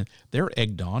 And they're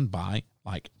egged on by,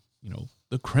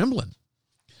 the Kremlin.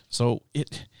 So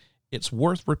it's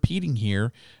worth repeating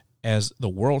here, as the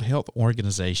World Health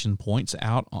Organization points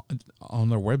out on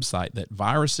their website, that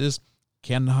viruses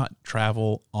cannot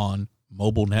travel on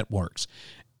mobile networks.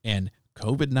 And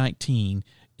COVID-19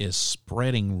 is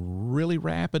spreading really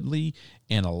rapidly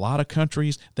in a lot of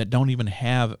countries that don't even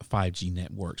have 5G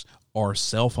networks or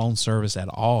cell phone service at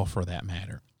all, for that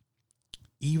matter.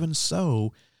 Even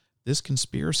so, this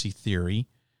conspiracy theory,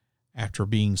 after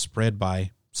being spread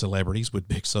by celebrities with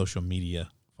big social media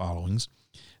followings,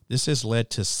 this has led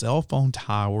to cell phone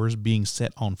towers being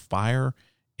set on fire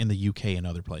in the UK and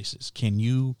other places. Can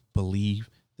you believe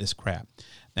this crap?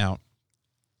 Now,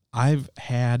 I've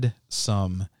had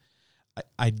some,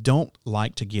 I don't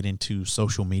like to get into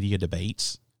social media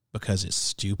debates because it's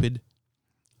stupid.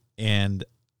 And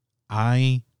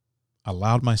I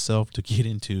allowed myself to get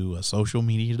into a social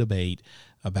media debate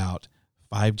about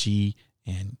 5G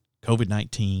and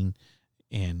COVID-19.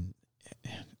 And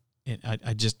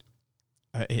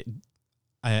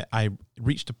I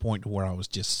reached a point where I was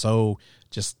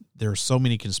there are so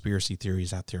many conspiracy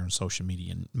theories out there on social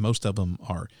media, and most of them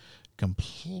are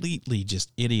completely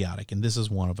just idiotic. And this is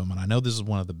one of them. And I know this is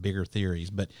one of the bigger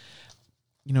theories, but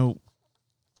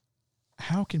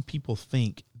how can people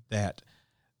think that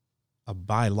a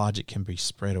biologic can be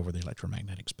spread over the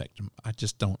electromagnetic spectrum? I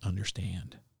just don't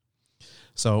understand.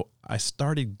 So I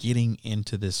started getting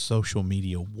into this social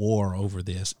media war over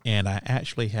this, and I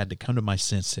actually had to come to my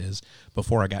senses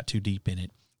before I got too deep in it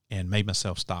and made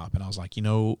myself stop. And I was like,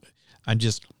 I'm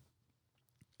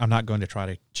not going to try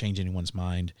to change anyone's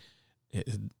mind.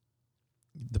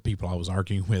 The people I was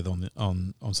arguing with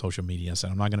on social media, I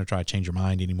said, I'm not going to try to change your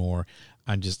mind anymore.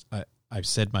 I've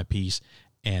said my piece,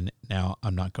 and now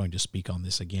I'm not going to speak on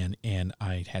this again. And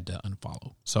I had to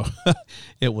unfollow. So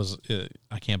it was,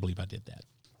 I can't believe I did that.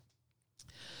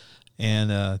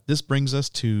 And this brings us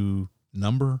to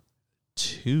number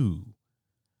 2.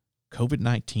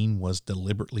 COVID-19 was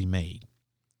deliberately made.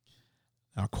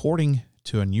 Now, according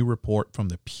to a new report from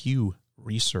the Pew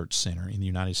Research Center in the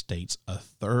United States, a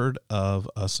third of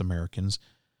us Americans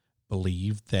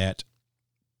believe that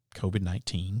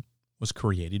COVID-19 was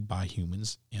created by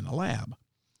humans in a lab.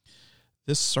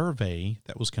 This survey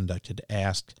that was conducted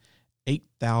asked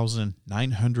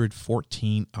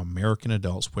 8,914 American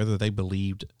adults whether they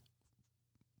believed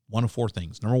one of 4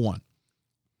 things. Number 1,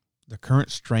 the current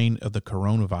strain of the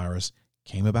coronavirus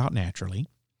came about naturally.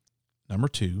 Number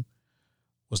 2,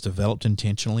 was developed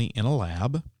intentionally in a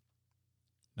lab.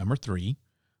 Number 3,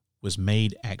 was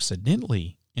made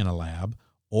accidentally in a lab.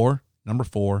 Or number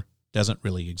 4, doesn't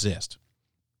really exist.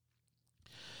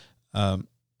 And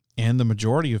the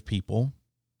majority of people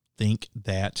think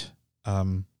that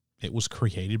it was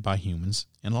created by humans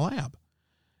in a lab.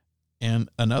 And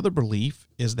another belief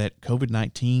is that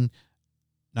COVID-19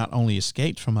 not only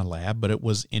escaped from a lab, but it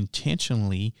was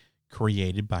intentionally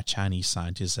created by Chinese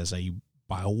scientists as a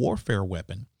biowarfare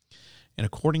weapon. And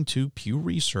according to Pew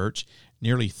Research,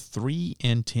 nearly 3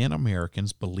 in 10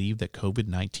 Americans believe that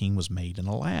COVID-19 was made in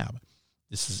a lab.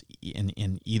 This is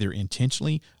in either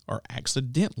intentionally or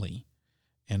accidentally.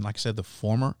 And like I said, the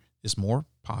former is more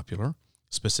popular.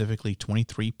 Specifically,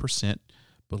 23%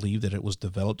 believe that it was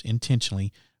developed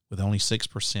intentionally, with only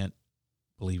 6%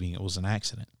 believing it was an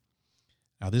accident.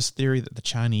 Now, this theory that the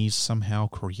Chinese somehow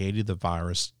created the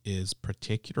virus is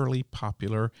particularly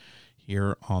popular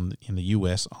here in the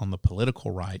U.S. on the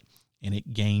political right, and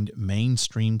it gained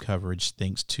mainstream coverage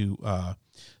thanks to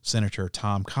Senator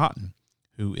Tom Cotton,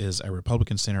 who is a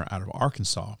Republican senator out of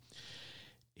Arkansas.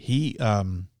 He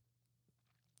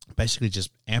basically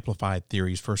just amplified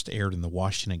theories first aired in the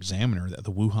Washington Examiner that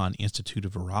the Wuhan Institute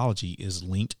of Virology is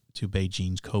linked to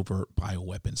Beijing's covert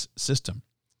bioweapons system.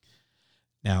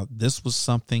 Now, this was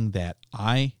something that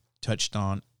I touched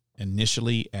on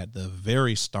initially at the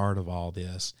very start of all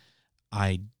this.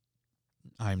 I'm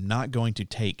not going to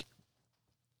take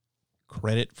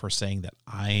credit for saying that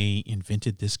I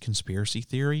invented this conspiracy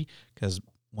theory, because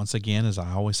once again, as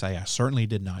I always say, I certainly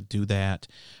did not do that.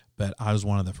 But I was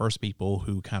one of the first people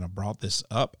who kind of brought this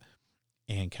up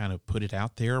and kind of put it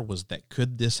out there, was that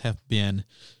could this have been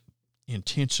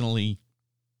intentionally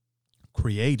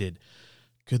created?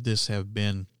 Could this have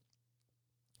been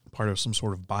part of some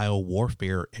sort of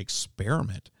biowarfare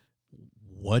experiment?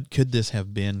 What could this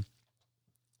have been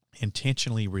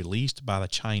intentionally released by the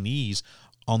Chinese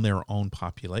on their own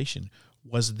population?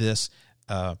 Was this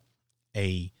a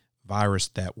virus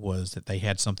that they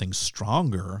had something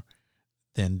stronger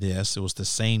than this? It was the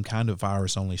same kind of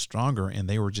virus, only stronger, and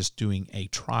they were just doing a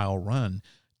trial run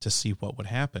to see what would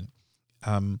happen.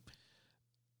 That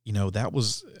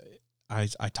was,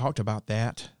 I talked about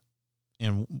that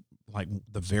in like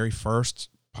the very first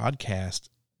podcast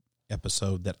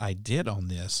episode that I did on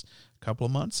this a couple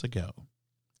of months ago.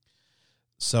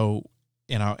 So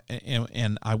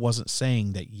and I wasn't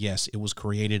saying that, yes, it was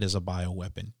created as a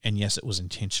bioweapon, and yes, it was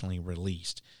intentionally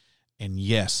released, and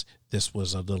yes, this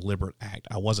was a deliberate act.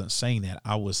 I wasn't saying that.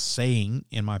 I was saying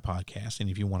in my podcast, and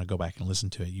if you want to go back and listen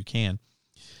to it, you can,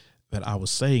 but I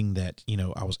was saying that,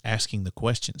 I was asking the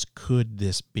questions, could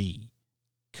this be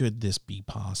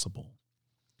possible?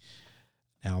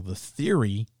 Now, the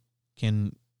theory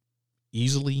can be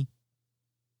easily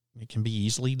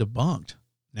debunked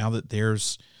now that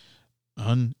there's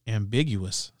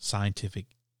unambiguous scientific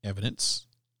evidence,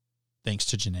 thanks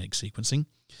to genetic sequencing,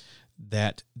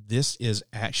 that this is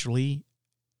actually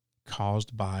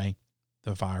caused by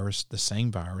the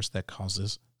same virus that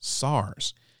causes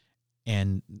SARS.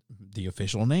 And the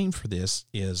official name for this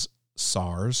is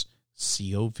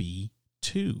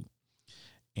SARS-CoV-2.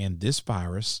 And this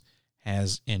virus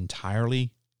has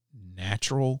entirely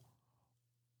natural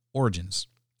origins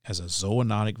as a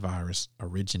zoonotic virus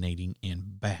originating in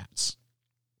bats.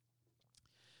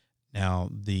 Now,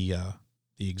 the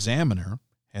Examiner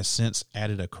has since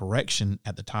added a correction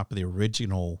at the top of the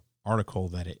original article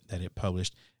that it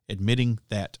published, admitting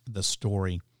that the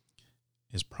story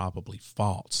is probably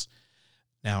false.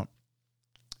 Now,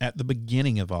 at the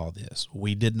beginning of all this,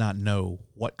 we did not know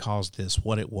what caused this,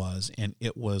 what it was, and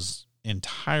it was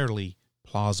entirely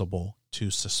plausible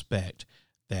to suspect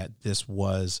that this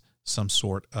was some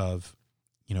sort of,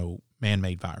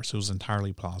 man-made virus. It was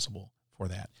entirely plausible for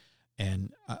that.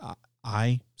 And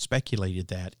I speculated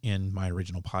that in my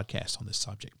original podcast on this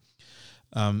subject.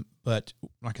 But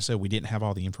like I said, we didn't have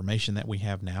all the information that we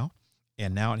have now.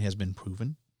 And now it has been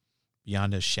proven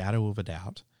beyond a shadow of a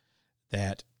doubt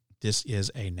that this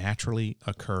is a naturally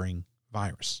occurring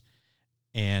virus.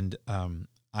 And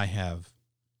I have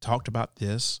talked about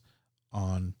this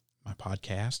on my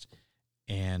podcast,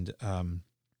 and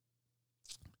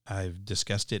I've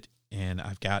discussed it, and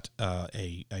I've got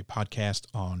a podcast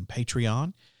on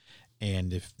Patreon,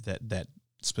 and if that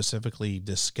specifically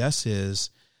discusses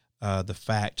the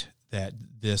fact that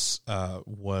this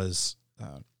was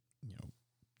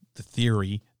the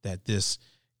theory that this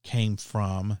came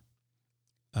from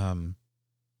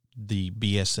the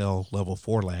BSL Level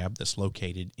 4 lab that's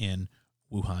located in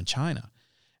Wuhan, China.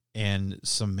 And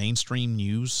some mainstream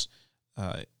news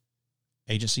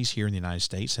agencies here in the United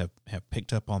States have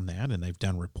picked up on that, and they've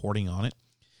done reporting on it.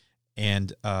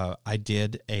 And I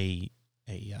did a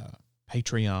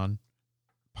Patreon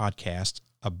podcast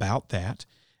about that.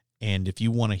 And if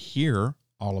you want to hear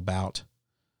all about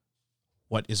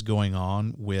what is going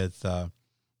on with the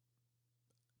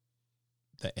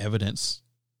evidence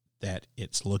that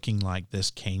it's looking like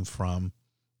this came from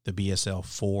the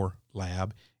BSL-4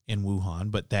 lab in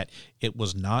Wuhan, but that it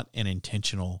was not an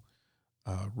intentional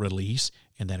release,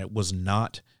 and that it was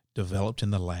not developed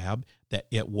in the lab, that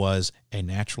it was a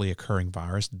naturally occurring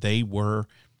virus. They were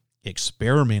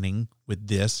experimenting with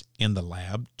this in the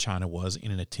lab, China was,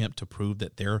 in an attempt to prove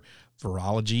that their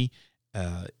virology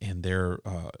and their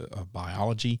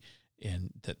biology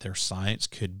and that their science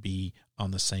could be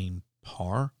on the same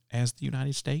par as the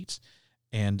United States.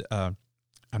 And I'm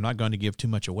not going to give too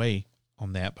much away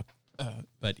on that,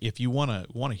 but if you want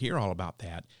to hear all about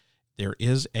that, there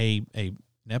is an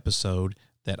episode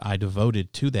that I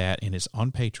devoted to that, and it's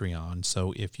on Patreon.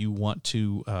 So if you want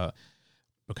to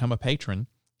become a patron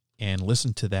and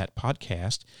listen to that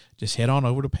podcast, just head on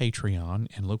over to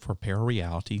Patreon and look for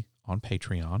ParaReality on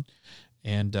Patreon,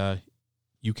 and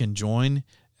you can join.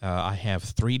 I have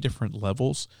 3 different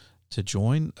levels to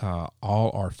join. All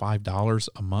are $5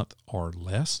 a month or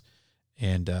less,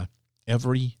 and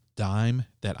every dime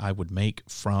that I would make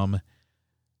from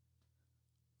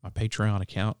my Patreon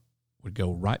account would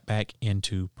go right back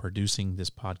into producing this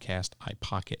podcast. I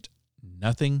pocket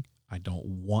nothing. I don't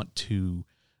want to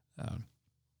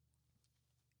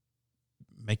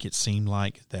make it seem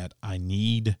like that I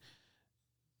need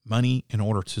money in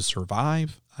order to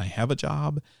survive. I have a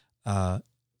job. I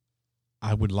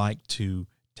would like to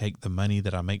take the money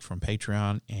that I make from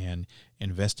Patreon and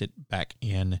invest it back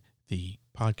in the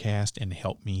podcast and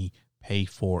help me pay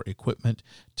for equipment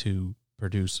to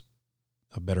produce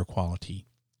a better quality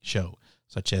show,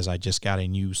 such as I just got a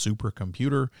new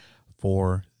supercomputer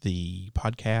for the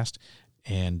podcast,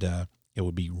 and it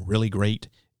would be really great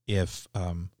if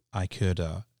I could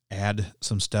add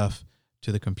some stuff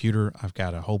to the computer. I've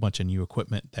got a whole bunch of new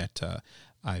equipment that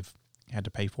I've had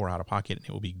to pay for out of pocket, and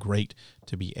it would be great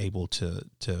to be able to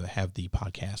have the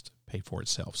podcast pay for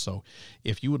itself. So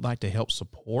if you would like to help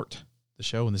support the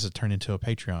show, and this has turned into a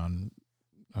Patreon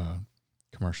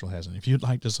commercial, hasn't it? If you'd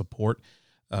like to support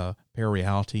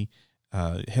ParaReality,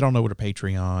 head on over to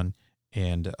Patreon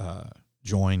and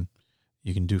join.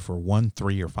 You can do for $1,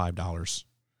 $3, or $5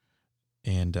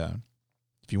 And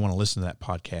if you want to listen to that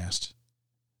podcast,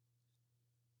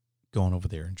 go on over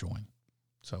there and join.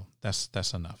 So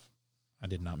that's enough. I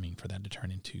did not mean for that to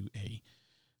turn into a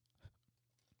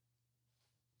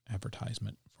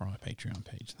advertisement for my Patreon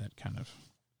page. That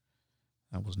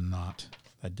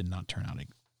did not turn out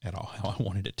at all how I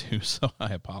wanted it to. So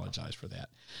I apologize for that.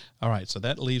 All right. So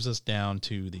that leaves us down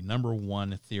to the number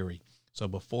one theory. So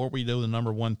before we do the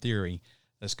number one theory,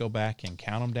 let's go back and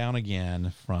count them down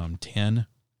again from 10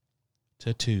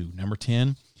 to 2. Number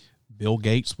 10, Bill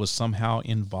Gates was somehow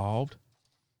involved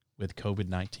with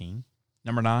COVID-19.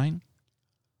 Number 9,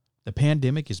 the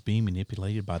pandemic is being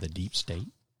manipulated by the deep state.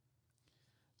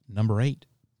 Number 8,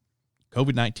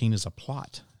 COVID-19 is a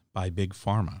plot by Big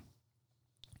Pharma.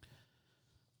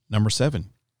 Number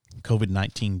 7,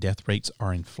 COVID-19 death rates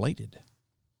are inflated.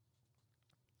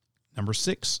 Number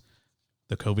 6,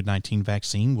 the COVID-19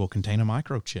 vaccine will contain a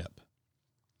microchip.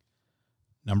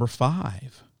 Number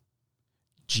 5,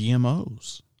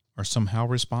 GMOs are somehow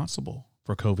responsible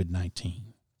for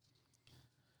COVID-19.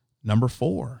 Number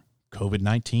 4,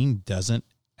 COVID-19 doesn't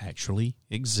actually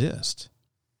exist.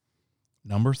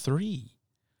 Number 3,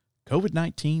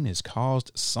 COVID-19 is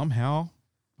caused somehow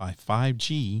by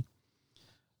 5G.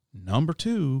 Number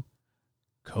 2,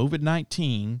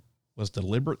 COVID-19 was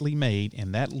deliberately made,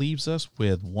 and that leaves us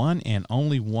with one and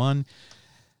only one.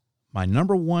 My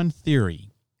number one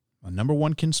theory, my number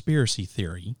one conspiracy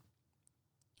theory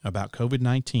about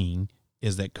COVID-19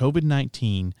 is that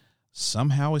COVID-19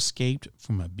 somehow escaped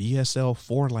from a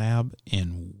BSL-4 lab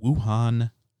in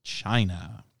Wuhan,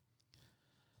 China.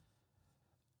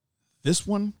 This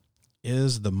one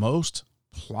is the most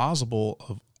plausible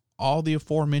of all the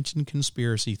aforementioned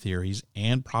conspiracy theories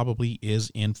and probably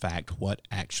is, in fact, what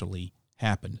actually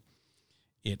happened.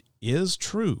 It is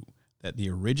true that the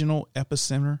original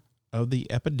epicenter of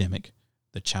the epidemic,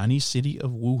 the Chinese city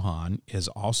of Wuhan, is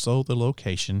also the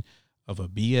location of a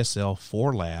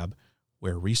BSL-4 lab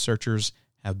where researchers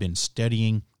have been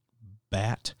studying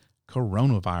bat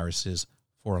coronaviruses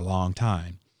for a long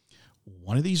time.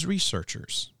 One of these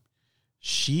researchers,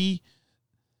 and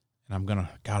I'm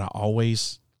gotta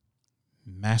always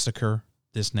massacre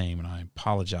this name, and I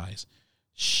apologize.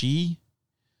 Shi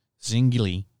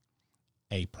Zhengli,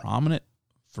 a prominent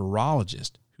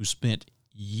virologist who spent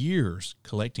years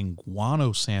collecting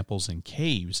guano samples in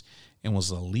caves and was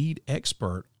a lead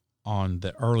expert on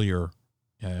the earlier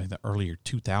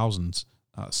 2000s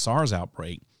SARS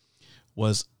outbreak,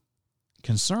 was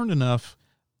concerned enough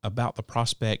about the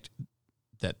prospect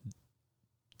that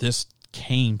this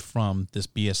came from this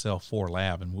BSL-4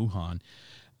 lab in Wuhan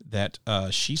that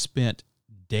she spent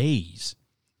days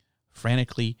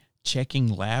frantically checking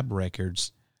lab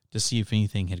records to see if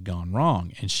anything had gone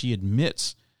wrong. And she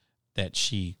admits that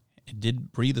she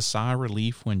did breathe a sigh of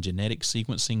relief when genetic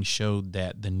sequencing showed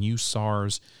that the new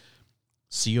SARS-CoV-2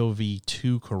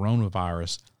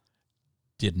 coronavirus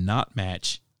did not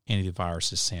match any of the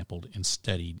viruses sampled and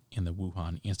studied in the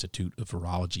Wuhan Institute of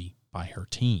Virology by her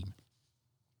team.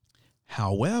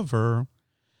 However,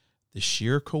 the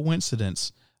sheer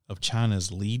coincidence of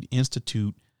China's lead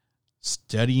institute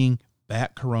studying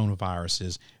bat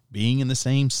coronaviruses being in the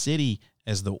same city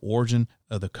as the origin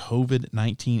of the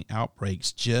COVID-19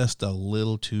 outbreaks just a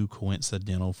little too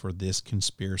coincidental for this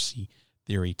conspiracy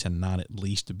theory to not at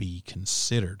least be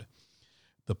considered.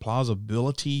 The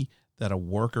plausibility that a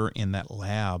worker in that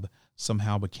lab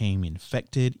somehow became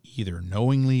infected, either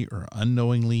knowingly or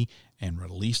unknowingly, and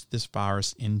released this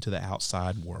virus into the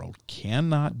outside world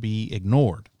cannot be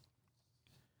ignored.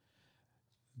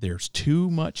 There's too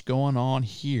much going on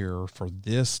here for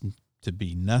this to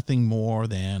be nothing more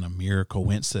than a mere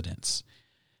coincidence.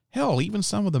 Hell, even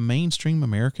some of the mainstream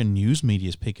American news media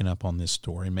is picking up on this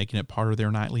story and making it part of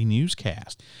their nightly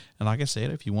newscast. And like I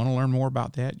said, if you want to learn more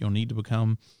about that, you'll need to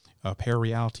become a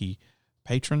ParaReality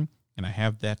patron. And I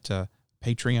have that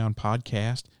Patreon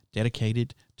podcast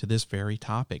dedicated to this very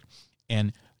topic.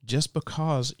 And just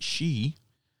because she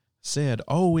said,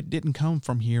 oh, it didn't come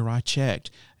from here, I checked,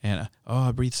 and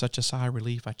I breathed such a sigh of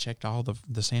relief, I checked all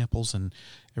the samples and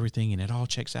everything, and it all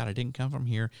checks out, it didn't come from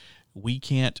here, we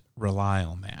can't rely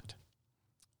on that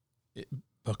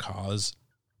because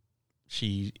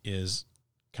she is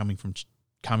coming from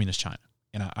communist China.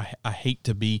 And I hate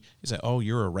to be, say, oh,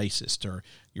 you're a racist or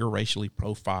you're racially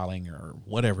profiling or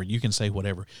whatever. You can say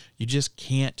whatever. You just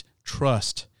can't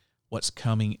trust what's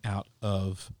coming out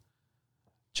of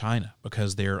China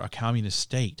because they're a communist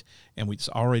state. And it's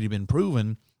already been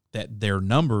proven that their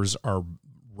numbers are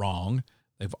wrong.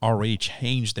 They've already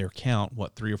changed their count,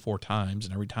 3 or 4 times,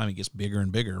 and every time it gets bigger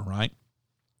and bigger, right?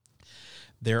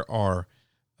 There are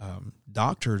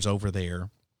doctors over there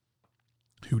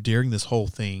who during this whole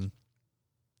thing,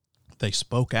 they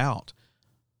spoke out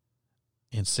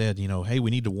and said, hey, we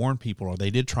need to warn people, or they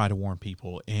did try to warn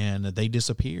people, and they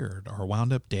disappeared or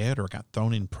wound up dead or got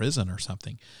thrown in prison or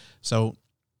something. So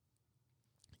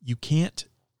you can't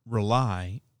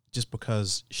rely just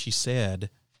because she said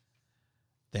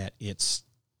that it's,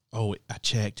 I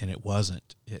checked and it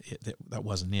wasn't, that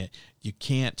wasn't it. You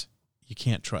can't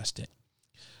trust it.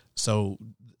 So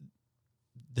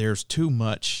there's too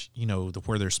much,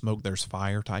 where there's smoke, there's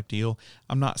fire type deal.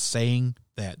 I'm not saying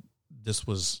that this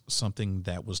was something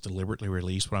that was deliberately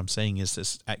released. What I'm saying is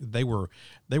this: they were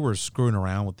screwing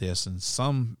around with this, and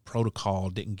some protocol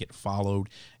didn't get followed,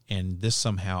 and this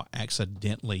somehow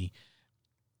accidentally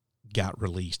got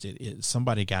released.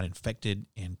 Somebody got infected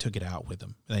and took it out with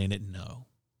them. They didn't know.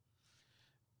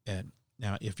 And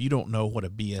now, if you don't know what a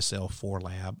BSL-4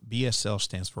 lab, BSL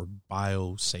stands for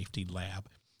Biosafety Lab,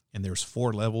 and there's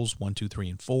 4 levels: 1, 2, 3,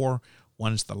 and 4.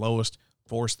 1 is the lowest,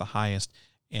 4 is the highest.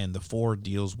 And the 4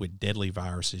 deals with deadly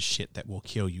viruses, shit that will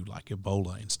kill you, like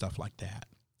Ebola and stuff like that.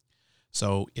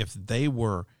 So if they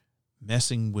were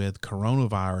messing with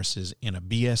coronaviruses in a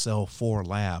BSL-4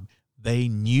 lab, they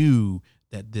knew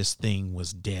that this thing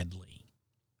was deadly.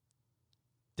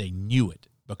 They knew it,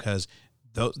 because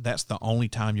that's the only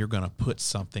time you're going to put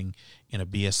something in a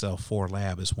BSL-4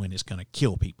 lab is when it's going to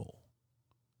kill people.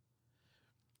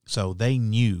 So they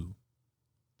knew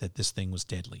that this thing was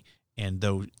deadly. And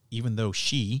even though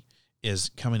she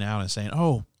is coming out and saying,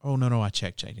 oh, no, I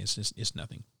checked, it's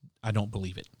nothing. I don't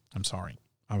believe it. I'm sorry.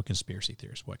 I'm a conspiracy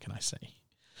theorist. What can I say?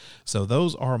 So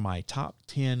those are my top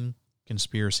 10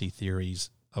 conspiracy theories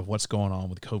of what's going on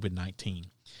with COVID-19.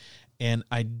 And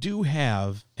I do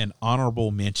have an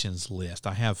honorable mentions list.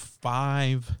 I have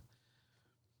 5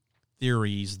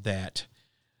 theories that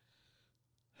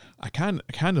I kind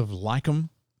of like them,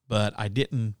 but I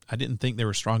didn't think they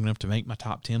were strong enough to make my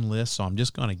top 10 list. So I'm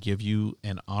just going to give you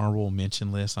an honorable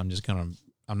mention list. I'm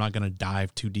not going to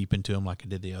dive too deep into them like I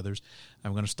did the others.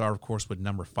 I'm going to start, of course, with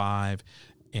number 5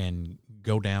 and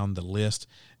go down the list.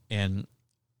 And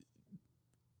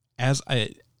as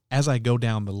I go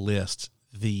down the list,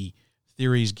 the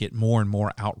theories get more and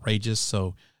more outrageous.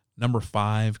 So number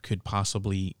 5 could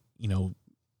possibly,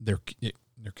 there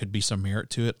could be some merit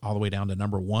to it, all the way down to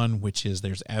number 1, which is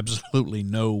there's absolutely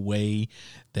no way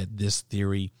that this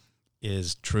theory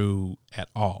is true at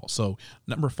all. So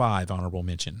number 5, honorable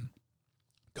mention,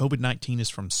 COVID-19 is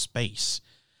from space.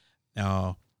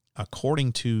 Now,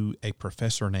 according to a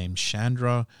professor named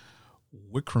Chandra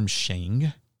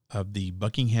Wickremesinghe of the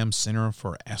Buckingham Center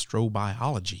for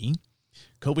Astrobiology,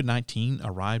 COVID-19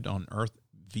 arrived on Earth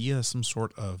via some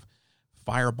sort of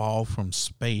fireball from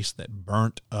space that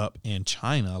burnt up in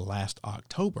China last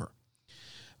October.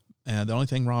 And the only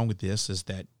thing wrong with this is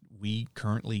that we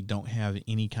currently don't have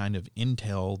any kind of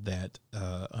intel that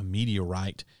a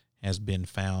meteorite has been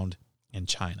found in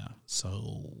China.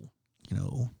 So,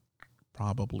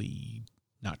 probably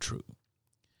not true.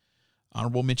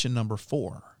 Honorable mention number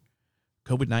 4.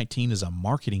 COVID-19 is a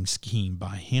marketing scheme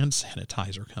by hand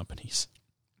sanitizer companies.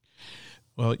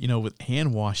 Well, with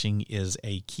hand washing is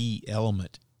a key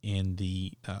element in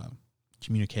the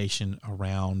communication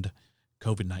around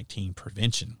COVID-19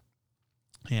 prevention.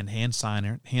 And hand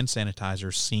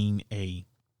sanitizers seen a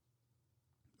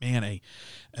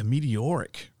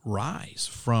meteoric rise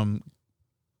from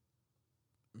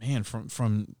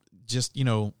just,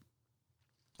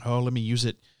 let me use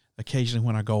it occasionally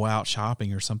when I go out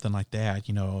shopping or something like that.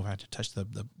 I had to touch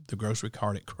the grocery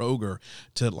cart at Kroger,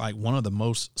 to like one of the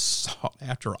most sought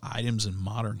after items in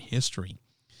modern history.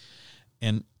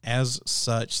 And as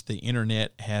such, the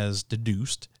internet has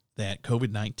deduced that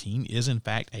COVID-19 is in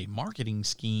fact a marketing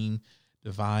scheme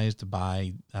devised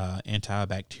by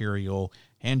antibacterial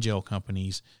hand gel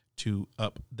companies to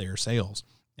up their sales.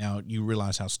 Now, you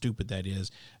realize how stupid that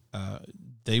is.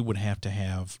 They would have to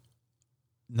have,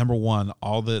 number one,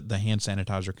 all the hand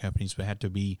sanitizer companies would have to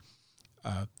be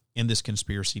in this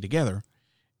conspiracy together.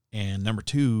 And number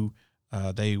 2,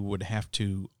 they would have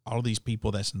to, all of these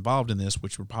people that's involved in this,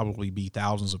 which would probably be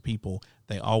thousands of people,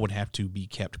 they all would have to be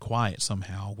kept quiet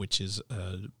somehow, which is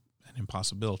an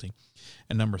impossibility.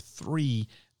 And number 3,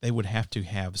 they would have to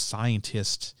have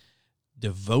scientists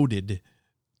devoted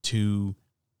to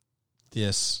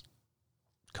this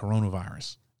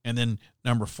coronavirus. And then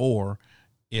number 4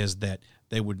 is that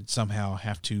they would somehow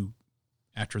have to,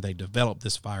 after they develop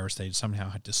this virus, they'd somehow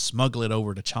have to smuggle it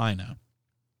over to China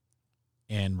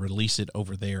and release it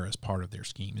over there as part of their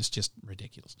scheme. It's just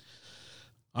ridiculous.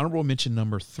 Honorable mention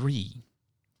number 3.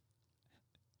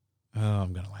 Oh,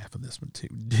 I'm going to laugh at this one too.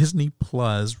 Disney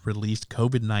Plus released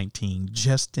COVID-19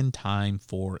 just in time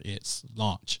for its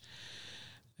launch.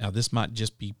 Now, this might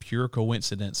just be pure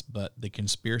coincidence, but the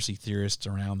conspiracy theorists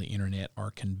around the internet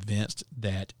are convinced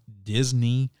that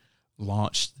Disney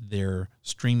launched their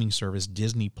streaming service,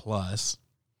 Disney Plus,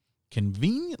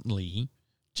 conveniently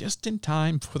just in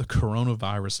time for the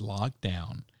coronavirus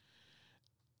lockdown.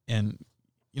 And,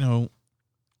 you know,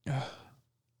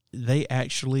 they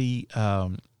actually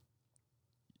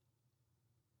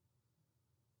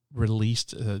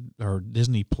released, or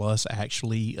Disney Plus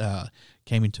actually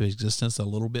came into existence a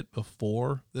little bit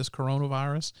before this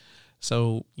coronavirus.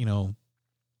 So, you know,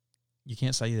 you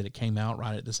can't say that it came out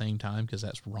right at the same time, because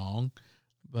that's wrong.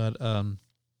 But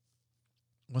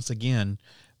once again,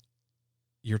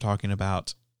 you're talking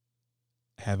about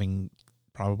having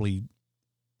probably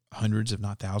hundreds, if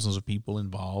not thousands, of people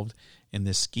involved in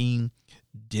this scheme.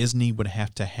 Disney would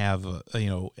have to have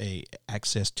a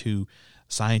access to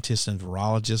scientists and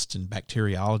virologists and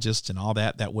bacteriologists and all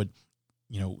that would,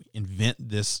 you know, invent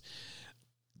this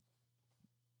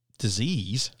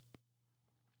disease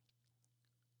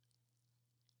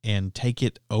and take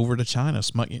it over to China.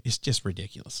 It's just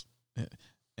ridiculous.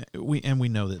 We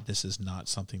know that this is not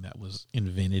something that was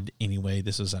invented anyway.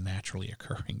 This is a naturally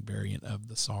occurring variant of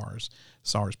the SARS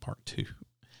Part 2.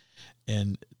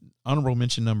 And honorable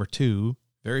mention number 2,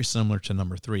 very similar to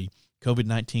number 3,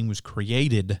 COVID-19 was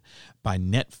created by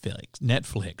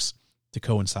Netflix to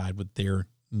coincide with their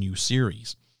new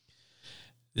series.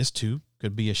 This too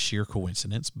could be a sheer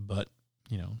coincidence, but,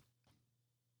 you know,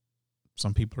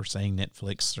 some people are saying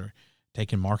Netflix are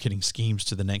taking marketing schemes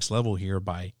to the next level here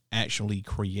by actually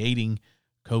creating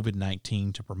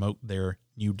COVID-19 to promote their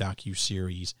new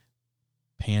docuseries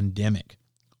Pandemic,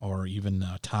 or even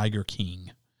Tiger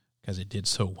King, because it did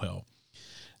so well.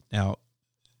 Now,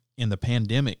 in the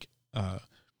Pandemic,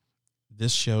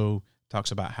 this show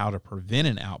talks about how to prevent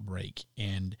an outbreak,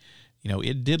 and you know,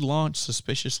 it did launch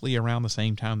suspiciously around the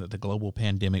same time that the global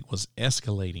pandemic was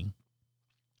escalating.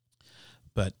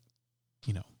 But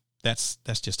you know, that's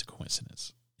just a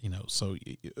coincidence. You know, so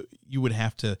you would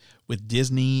have to, with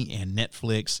Disney and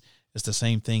Netflix, it's the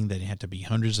same thing. They'd have to be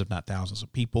hundreds, if not thousands,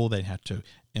 of people. They'd have to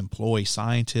employ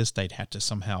scientists. They'd have to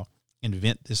somehow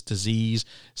invent this disease,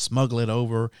 smuggle it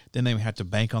over. Then they would have to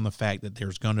bank on the fact that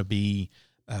there's going to be,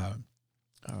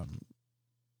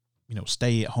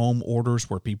 stay-at-home orders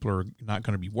where people are not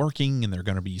going to be working and they're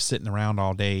going to be sitting around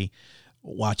all day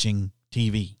watching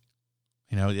TV.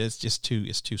 You know, it's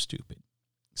too stupid.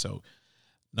 So,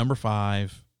 number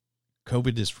 5,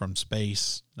 COVID is from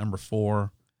space. Number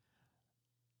 4,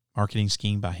 marketing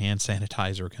scheme by hand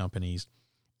sanitizer companies.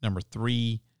 Number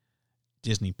 3,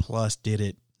 Disney Plus did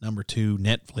it. Number 2,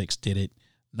 Netflix did it.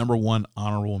 Number 1,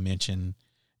 honorable mention,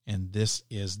 and this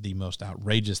is the most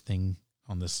outrageous thing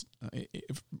on this,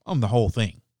 on the whole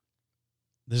thing.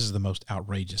 This is the most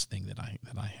outrageous thing that I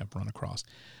have run across.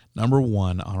 Number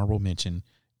 1, honorable mention: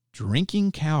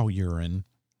 drinking cow urine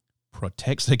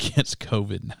protects against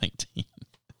COVID-19.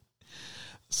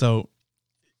 So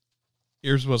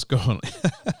here's what's going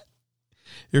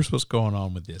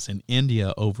on with this. In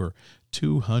India, over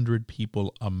 200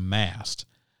 people amassed,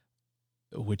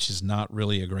 which is not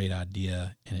really a great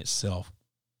idea in itself,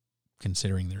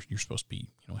 considering you're supposed to be,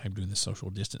 doing the social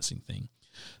distancing thing.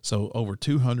 So over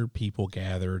 200 people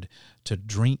gathered to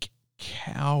drink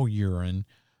cow urine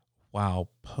while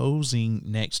posing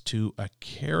next to a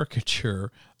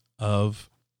caricature of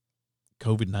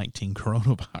COVID-19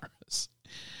 coronavirus.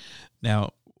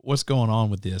 Now, what's going on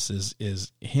with this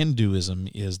is Hinduism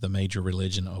is the major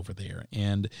religion over there.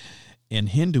 And in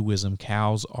Hinduism,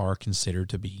 cows are considered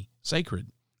to be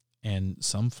sacred. And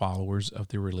some followers of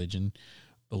the religion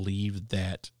believe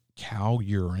that cow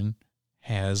urine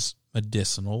has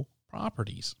medicinal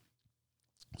properties.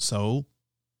 So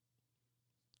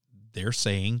they're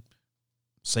saying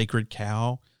sacred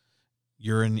cow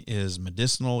urine is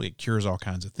medicinal. It cures all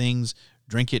kinds of things.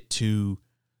 Drink it to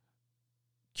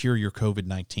cure your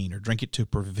COVID-19, or drink it to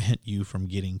prevent you from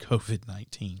getting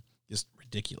COVID-19. Just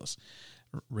ridiculous.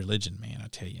 Religion, man, I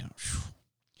tell you.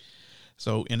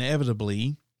 So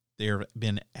inevitably, there have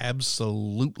been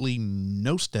absolutely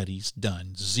no studies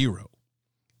done, 0,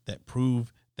 that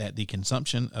prove that the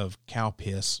consumption of cow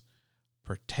piss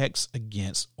protects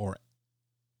against or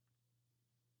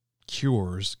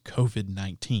cures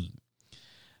COVID-19.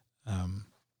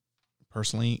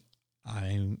 Personally,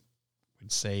 I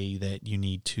would say that you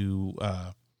need to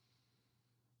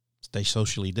stay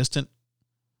socially distant.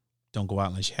 Don't go out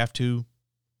unless you have to.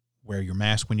 Wear your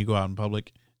mask when you go out in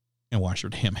public, and wash your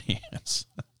damn hands.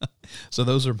 So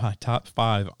those are my top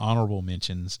 5 honorable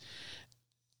mentions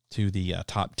to the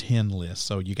top 10 list.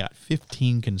 So you got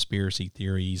 15 conspiracy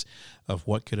theories of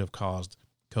what could have caused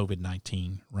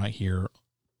COVID-19 right here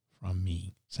from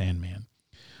me. Sandman.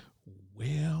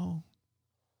 Well,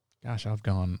 gosh, I've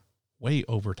gone way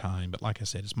over time, but like I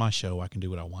said, it's my show. I can do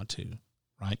what I want to,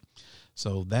 right?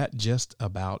 So that just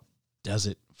about does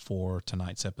it for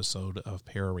tonight's episode of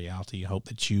ParaReality. I hope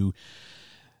that you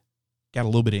got a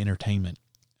little bit of entertainment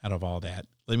out of all that.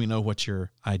 Let me know what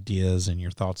your ideas and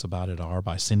your thoughts about it are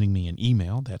by sending me an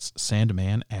email. That's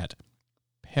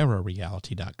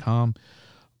sandman@parareality.com,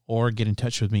 or get in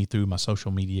touch with me through my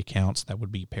social media accounts. That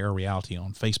would be ParaReality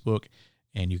on Facebook,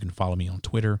 and you can follow me on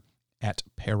Twitter at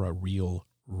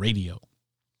ParaRealRadio.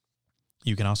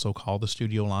 You can also call the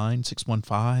studio line,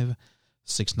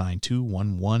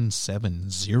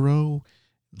 615-692-1170.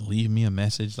 Leave me a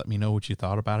message. Let me know what you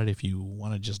thought about it. If you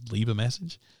want to just leave a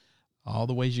message, all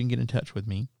the ways you can get in touch with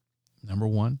me. Number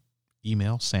one,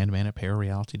 email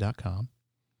sandman@parareality.com.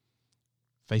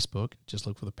 Facebook, just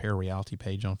look for the ParaReality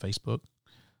page on Facebook.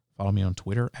 Follow me on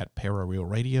Twitter at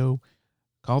ParaRealRadio.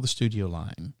 Call the studio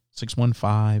line,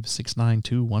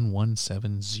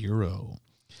 615-692-1170.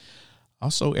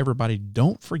 Also, everybody,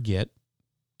 don't forget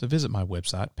to visit my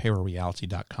website,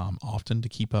 ParaReality.com, often to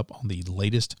keep up on the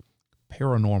latest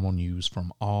paranormal news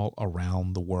from all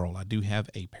around the world. I do have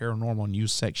a paranormal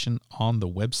news section on the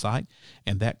website,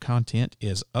 and that content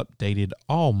is updated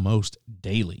almost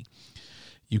daily.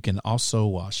 You can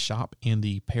also shop in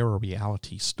the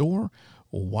ParaReality store,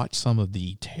 or watch some of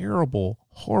the terrible,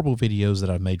 horrible videos that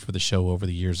I've made for the show over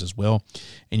the years as well.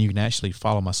 And you can actually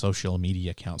follow my social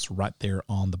media accounts right there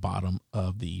on the bottom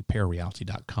of the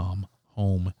ParaReality.com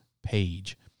home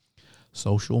page.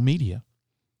 Social media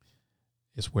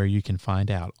is where you can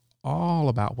find out all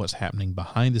about what's happening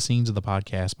behind the scenes of the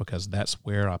podcast, because that's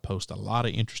where I post a lot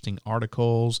of interesting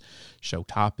articles, show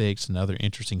topics, and other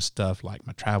interesting stuff like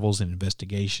my travels and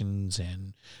investigations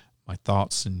and my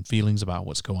thoughts and feelings about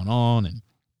what's going on. And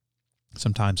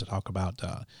sometimes I talk about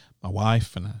my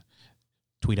wife, and I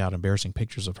tweet out embarrassing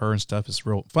pictures of her and stuff. It's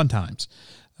real fun times.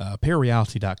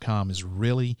 ParaReality.com is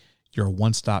really your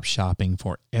one-stop shopping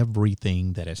for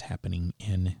everything that is happening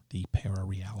in the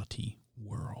ParaReality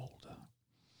world.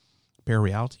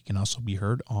 ParaReality can also be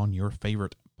heard on your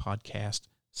favorite podcast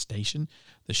station.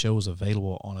 The show is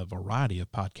available on a variety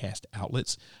of podcast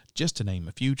outlets, just to name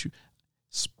a few: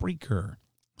 Spreaker,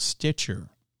 Stitcher,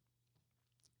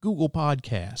 Google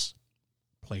Podcasts,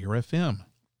 Player FM,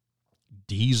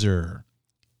 Deezer,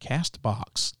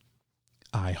 Castbox,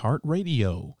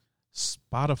 iHeartRadio,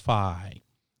 Spotify,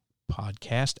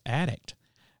 Podcast Addict,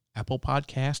 Apple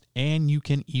Podcast, and you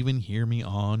can even hear me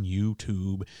on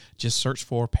YouTube. Just search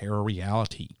for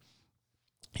ParaReality.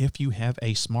 If you have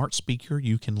a smart speaker,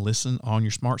 you can listen on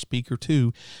your smart speaker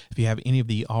too. If you have any of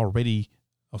the already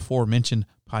aforementioned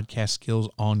podcast skills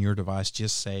on your device,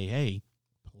 just say, hey,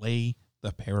 play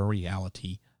the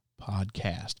ParaReality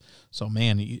podcast. So,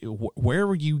 man,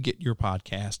 wherever you get your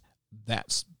podcast,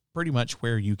 that's pretty much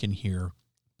where you can hear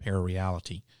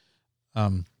ParaReality.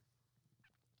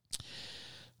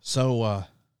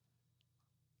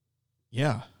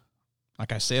 Yeah,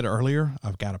 like I said earlier,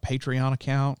 I've got a Patreon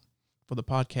account for the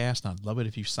podcast, and I'd love it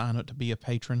if you sign up to be a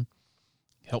patron,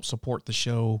 help support the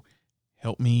show,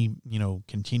 help me,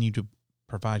 continue to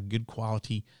provide good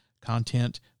quality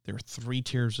content. There are 3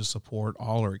 tiers of support.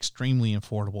 All are extremely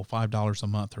affordable, $5 a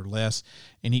month or less,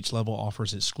 and each level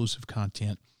offers exclusive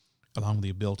content, along with the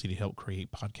ability to help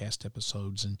create podcast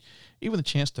episodes and even the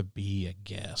chance to be a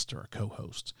guest or a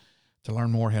co-host. To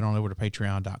learn more, head on over to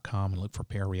patreon.com and look for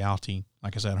ParaReality.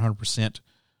 Like I said, 100%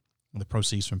 of the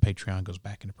proceeds from Patreon goes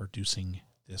back into producing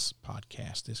this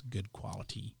podcast, this good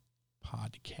quality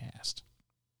podcast.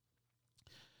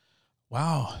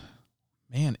 Wow.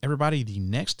 Man, everybody, the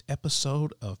next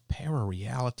episode of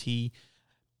ParaReality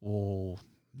will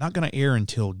not going to air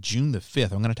until June the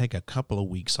 5th. I'm going to take a couple of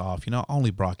weeks off. I only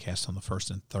broadcast on the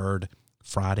first and third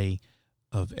Friday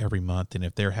of every month. And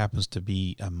if there happens to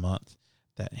be a month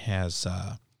that has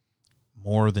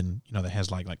more than, that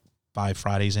has like 5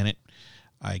 Fridays in it,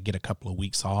 I get a couple of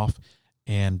weeks off.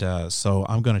 And so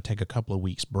I'm going to take a couple of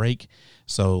weeks break.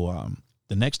 So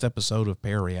the next episode of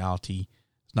ParaReality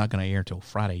is not going to air until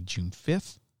Friday, June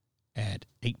 5th at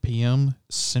 8 p.m.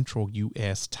 Central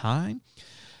U.S. time.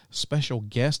 Special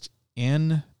guest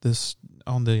on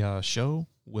the show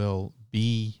will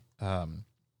be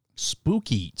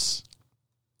Spook Eats.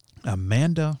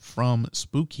 Amanda from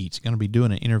Spook Eats. Going to be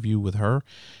doing an interview with her.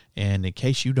 And in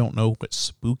case you don't know what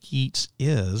Spook Eats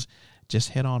is, just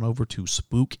head on over to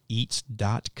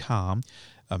spookeats.com.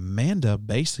 Amanda,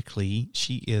 basically,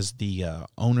 she is the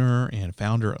owner and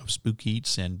founder of Spook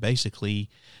Eats, and basically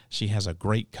she has a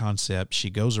great concept. She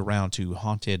goes around to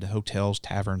haunted hotels,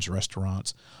 taverns,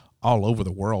 restaurants all over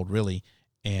the world, really,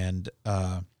 and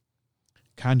kind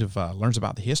kind of learns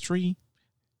about the history,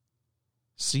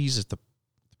 sees that the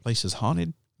place is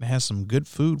haunted, and has some good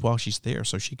food while she's there.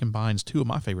 So she combines two of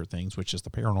my favorite things, which is the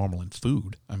paranormal and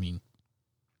food. I mean,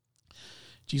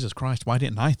 Jesus Christ, why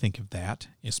didn't I think of that?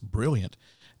 It's brilliant.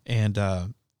 And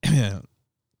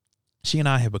she and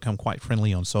I have become quite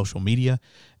friendly on social media,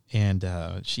 and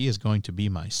she is going to be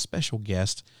my special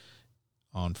guest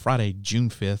on Friday, June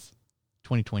 5th,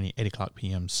 2020, 8 o'clock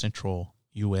p.m. Central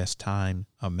U.S. time,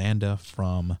 Amanda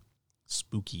from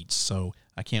Spook Eats. So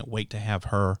I can't wait to have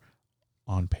her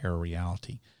on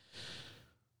ParaReality.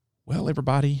 Well,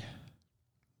 everybody,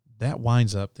 that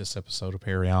winds up this episode of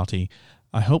ParaReality.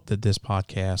 I hope that this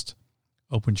podcast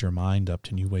opens your mind up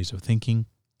to new ways of thinking,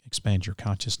 expands your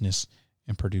consciousness,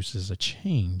 and produces a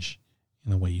change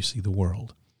in the way you see the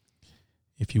world.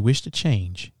 If you wish to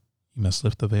change, you must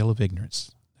lift the veil of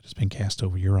ignorance that has been cast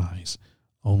over your eyes.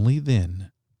 Only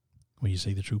then will you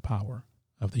see the true power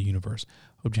of the universe.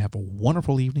 Hope you have a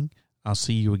wonderful evening. I'll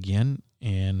see you again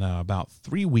in about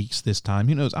 3 weeks this time.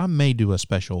 Who knows? I may do a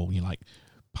special,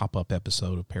 pop-up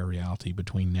episode of ParaReality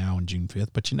between now and June 5th,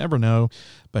 but you never know.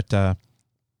 But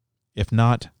if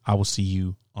not, I will see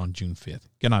you on June 5th.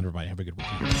 Good night, everybody. Have a good week.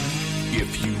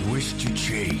 If you wish to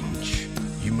change,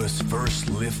 you must first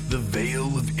lift the veil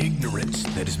of ignorance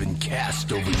that has been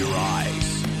cast over your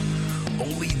eyes.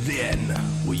 Only then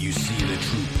will you see the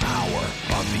true power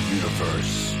of the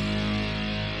universe.